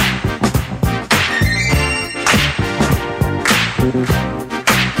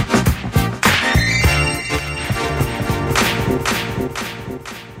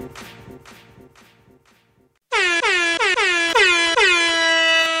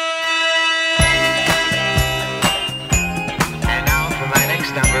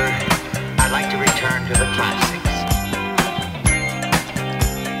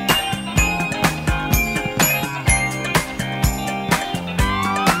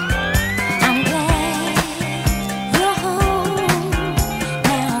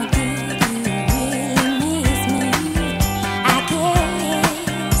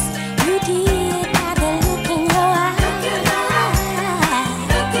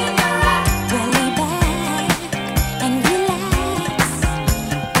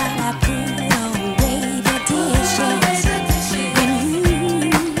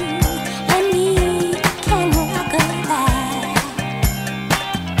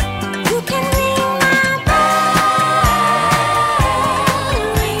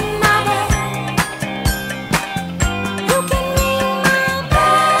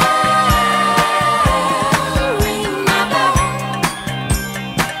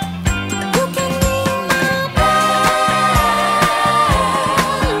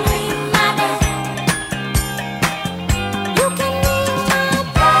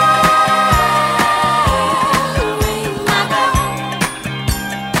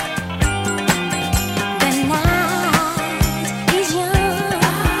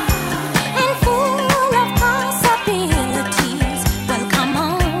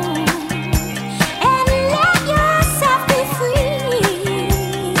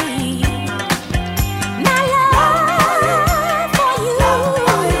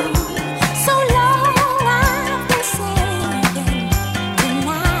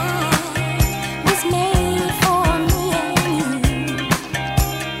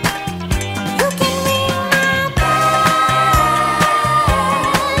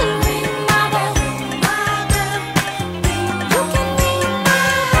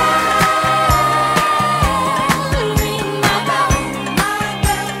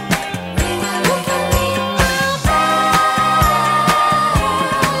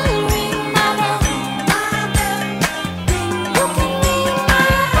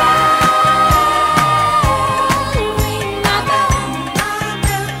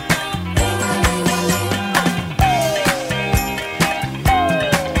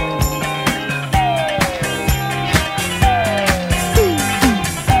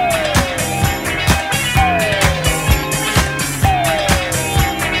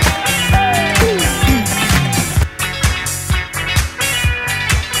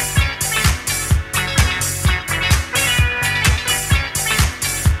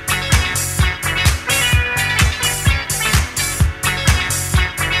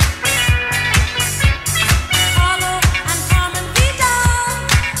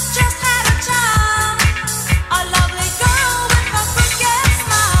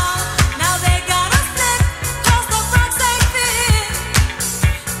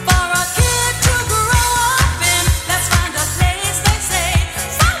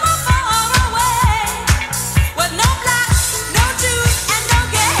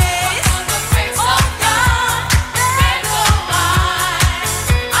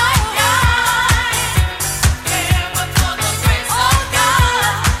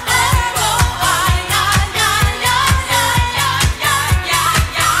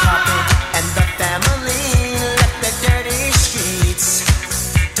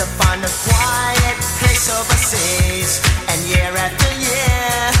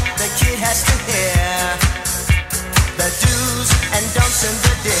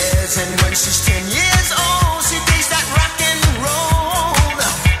 ideas. And when she's 10 years old, she thinks that rock and roll.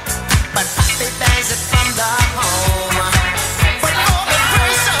 But Papi bangs it from the home. But for the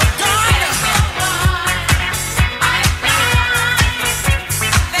grace of God,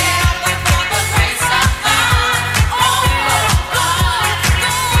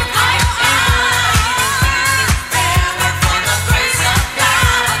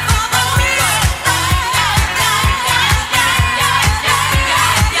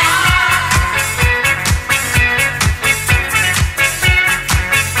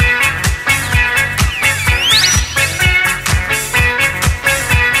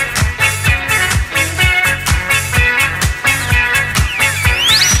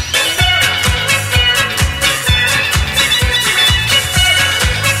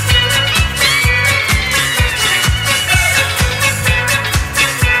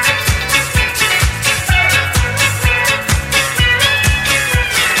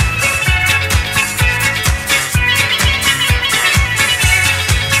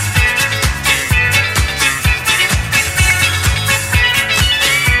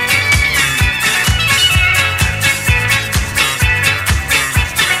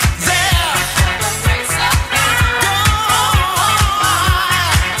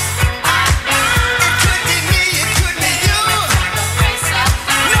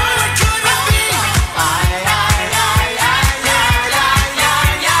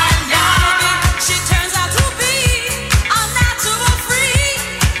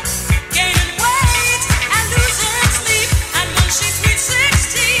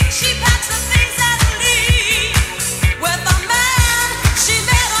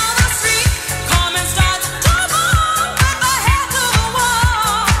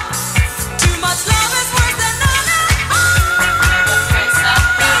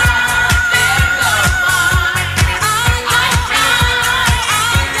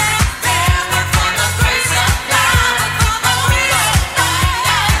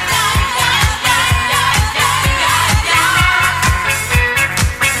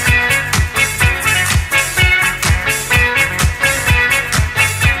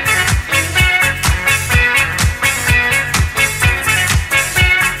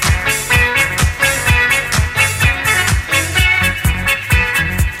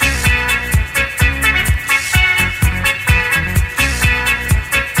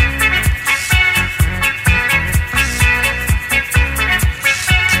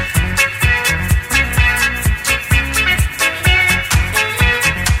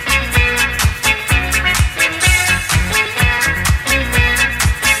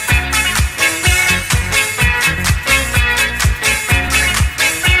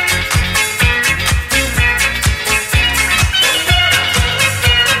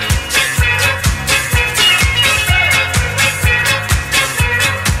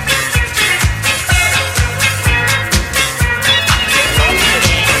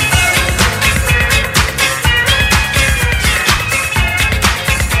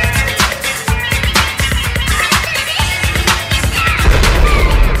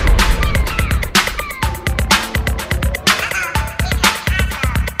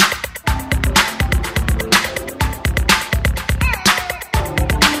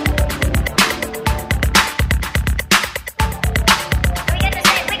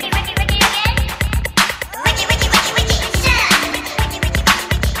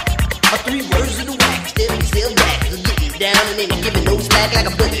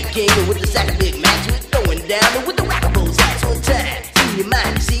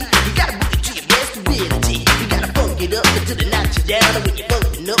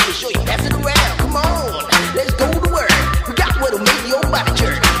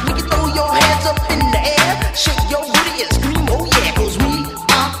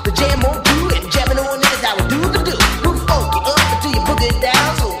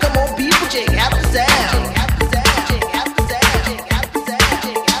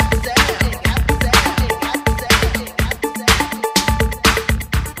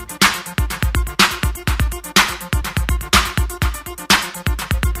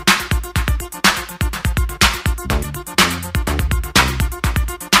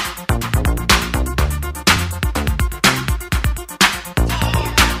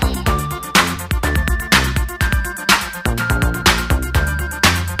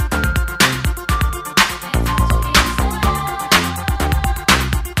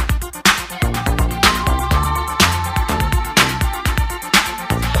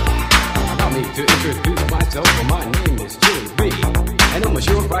 to introduce myself, for my name is Jimmy B, and I'm a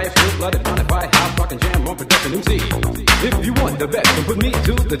a surefire, full-blooded, bonafide, house rockin' jam on production MC. If you want the best, then put me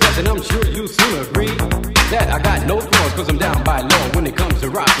to the test, and I'm sure you'll soon agree that I got no flaws, cause I'm down by law when it comes to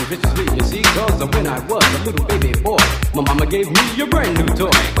rockin' viciously, you see. Cause when I was a little baby boy, my mama gave me a brand new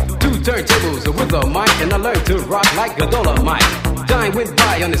toy. 2 turntables with a mic, and I learned to rock like a Dolomite. Time went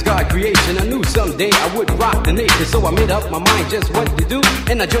by on this God creation. I knew someday I would rock the nation, so I made up my mind just what to do,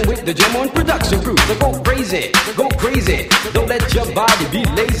 and I joined with the Jam on production crew. So go crazy, don't let your body be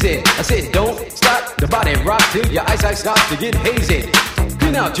lazy. I said don't stop the body rock till your eyesight starts to get hazy.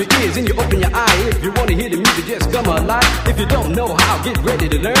 Clean out your ears and you open your eye. If you wanna hear the music, just come alive. If you don't know how, get ready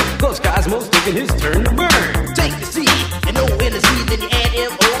to learn, cause Cosmo's taking his turn to burn. Take the C and O in the C, then you add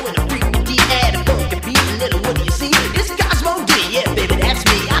M-O and a freaking D, add a funky beat, and little what do you see? It's Cosmo D, yeah baby, that's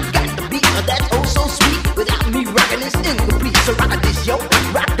me. I got the beat, that's oh so sweet. Without me rocking, it's incomplete. So rock this, yo,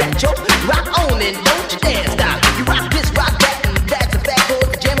 rock that, yo, rock on and don't you dare stop. You rock this, rock that, and that's a fact. Cause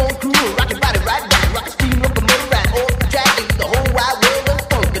the Jam on crew, rock it, right back, rock the steam, locomotive, right off the track, and the whole wide world of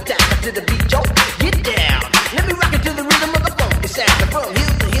funk attack. To the beat, yo, get down. Let me rock it to the rhythm of the funky sound. From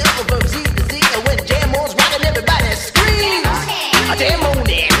hill to hill, from Z to Z, and when Jam on's rocking, everybody screams. I jam on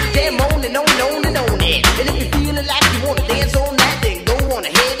it, and on it. And if you're feeling like you wanna dance on that, then go on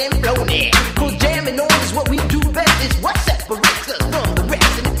ahead and blow it. Cause jamming on is what we do best. It's what separates us from the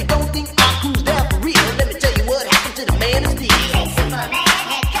rest. And if you don't think our crew's down for real, let me tell you what happened to the man of steel.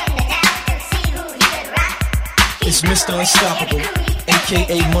 It's Mr. Unstoppable,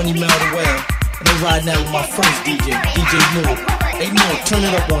 aka Money Mouth the Well, and I'm riding out with my first DJ, DJ Moore. Hey Moore, turn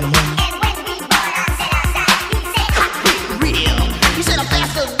it up on him, homie. Real. He said I'm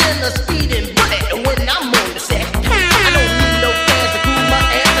faster than a speeding bullet when I'm on the set. I don't need no fans to cool my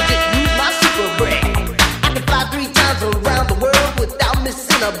ass, I just use my super breath. I can fly 3 times around the world without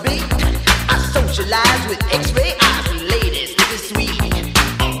missing a beat. I socialize with X-ray eyes and ladies, this is sweet.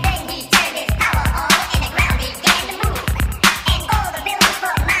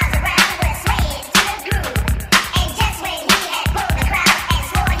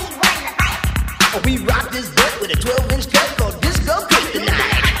 We rock this butt with a 12-inch cut called Disco Cake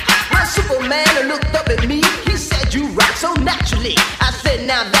tonight. My Superman looked up at me, he said you rock so naturally. I said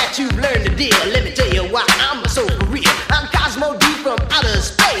now that you've learned the deal, let me tell you why I'm so for real. I'm Cosmo D from outer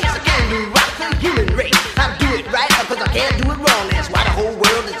space. I can't do rock the human race. I do it right because I can't do it wrong. That's why the whole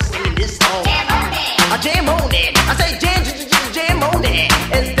world is singing this song. I jam on it. I say jam on it.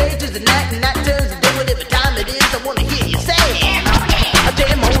 And day turns to night and night turns to day. Whatever time it is, I want to hear you say I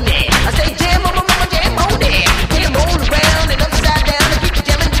jam on it. I say jam on my jam on it. Jam on around and upside down and keep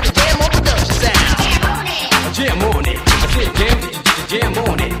jamming to the Jam on production sound. Jam on it. I said jam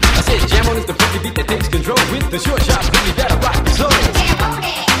on it. I said jam on is the funky beat that takes control with the short shot really gotta rock the soul.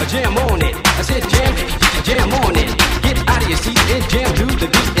 Jam on it.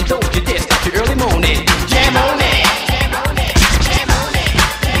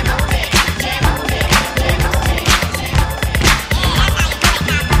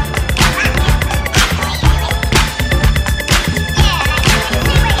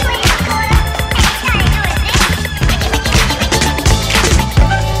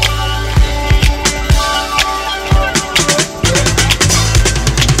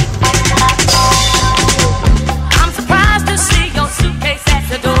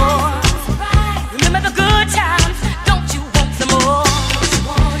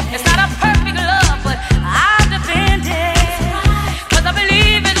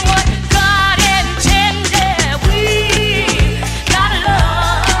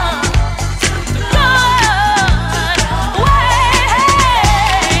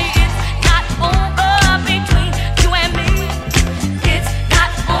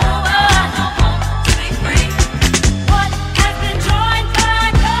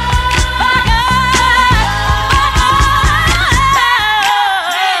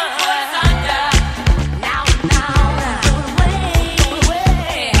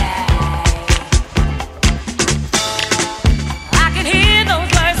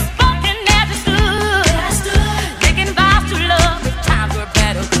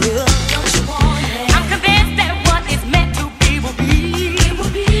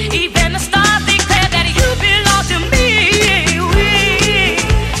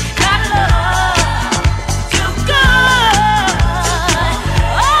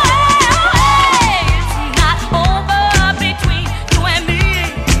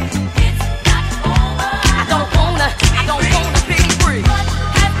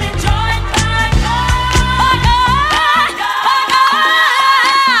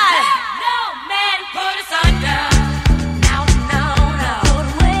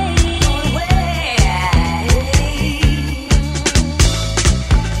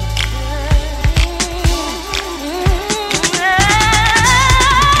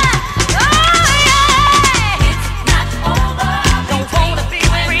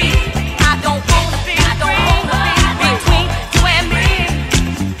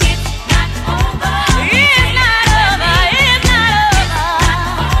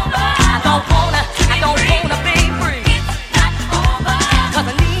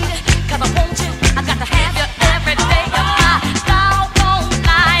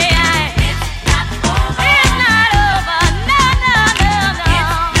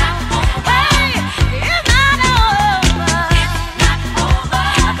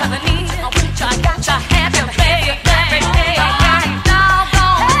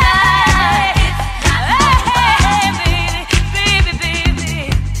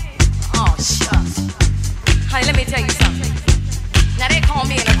 call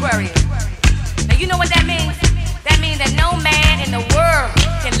me an Aquarius. Now you know what that means? That means that no man in the world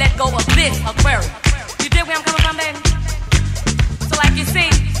can let go of this Aquarius. You dig where I'm coming from, baby? So like you see,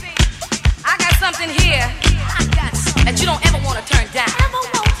 I got something here that you don't ever want to turn down.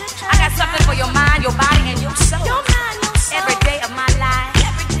 I got something for your mind, your body, and your soul. Every day of my life.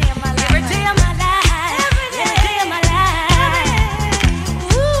 Every day of my life. Every day of my life.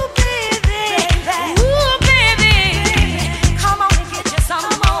 Ooh, baby. Ooh, baby. Come on and get you some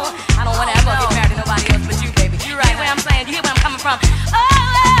more. I don't want to ever get married to nobody else but you, baby. You right. You hear what I'm saying? You hear where I'm coming from?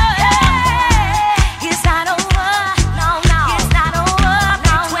 It's not over. No, no. It's not over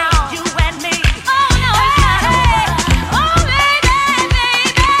between you and me. Oh, no, it's not over. Oh, baby, baby.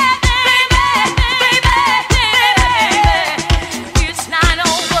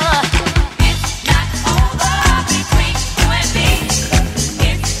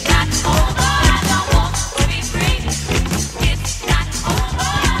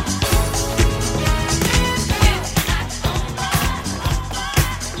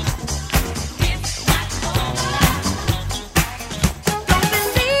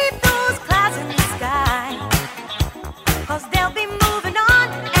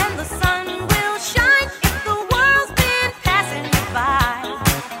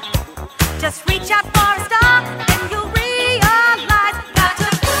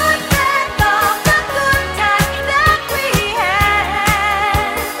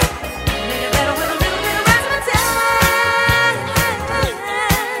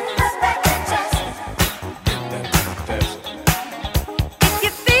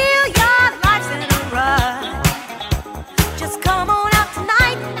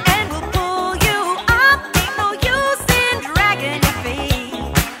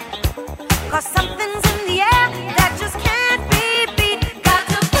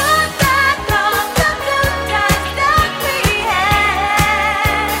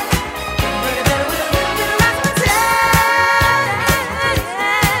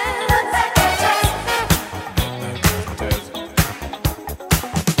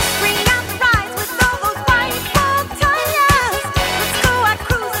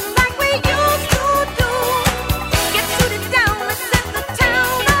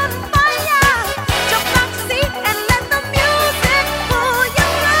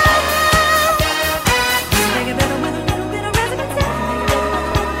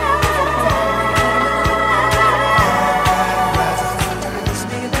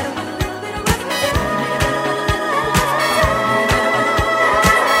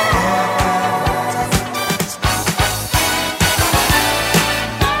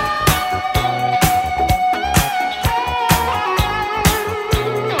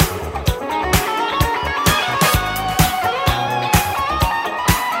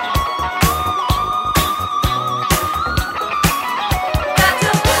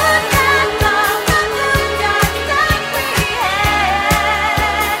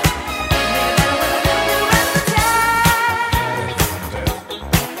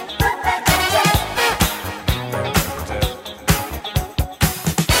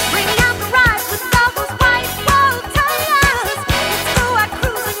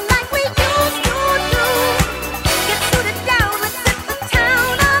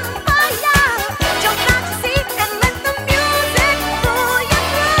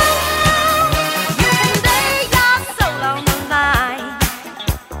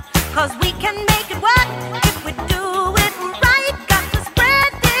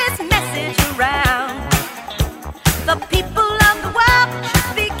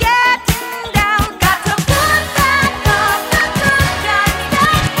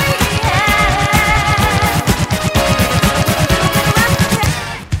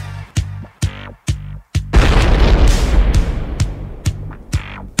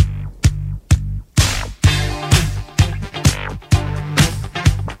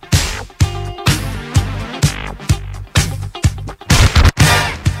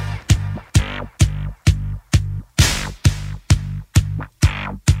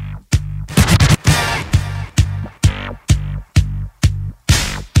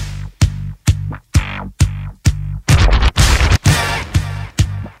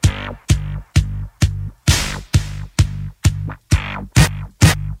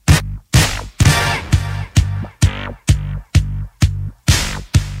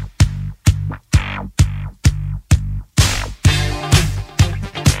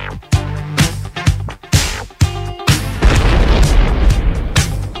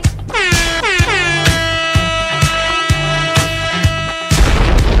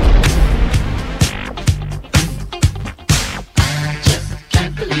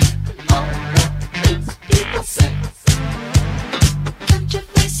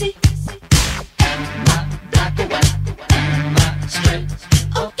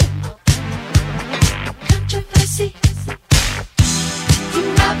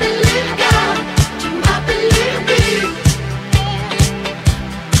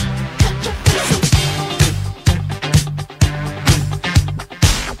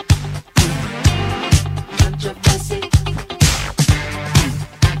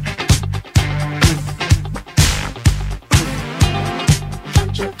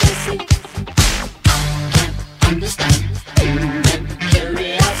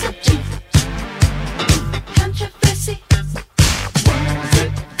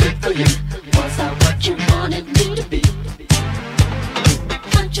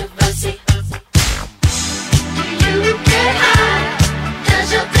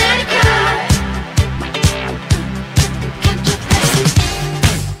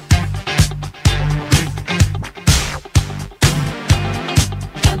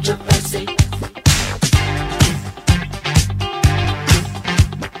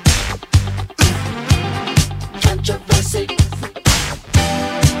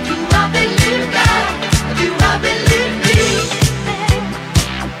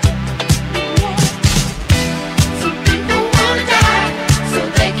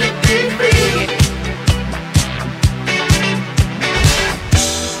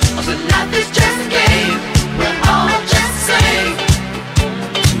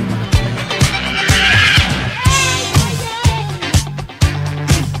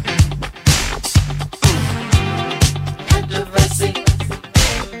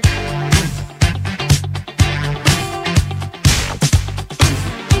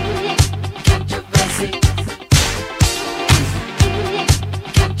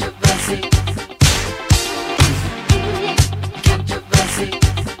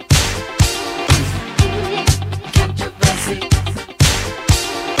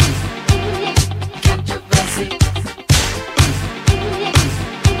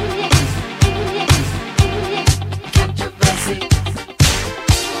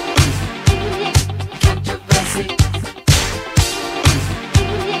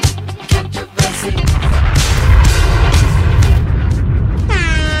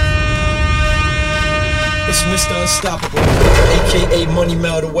 Unstoppable, aka Money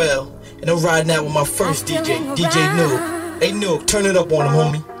Mel the Well. And I'm riding out with my first DJ, DJ Nook. Hey Nook, turn it up on him,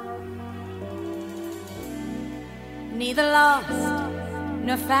 homie. Neither lost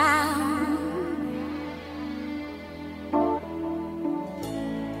nor found.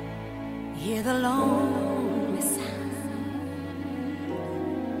 Hear the lonely sound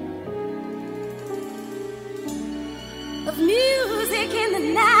of music in the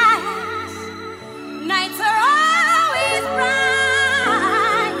night. Nights are always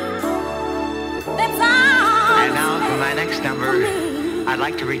bright. That's all. And now for my next number, I'd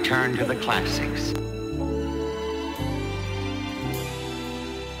like to return to the classics.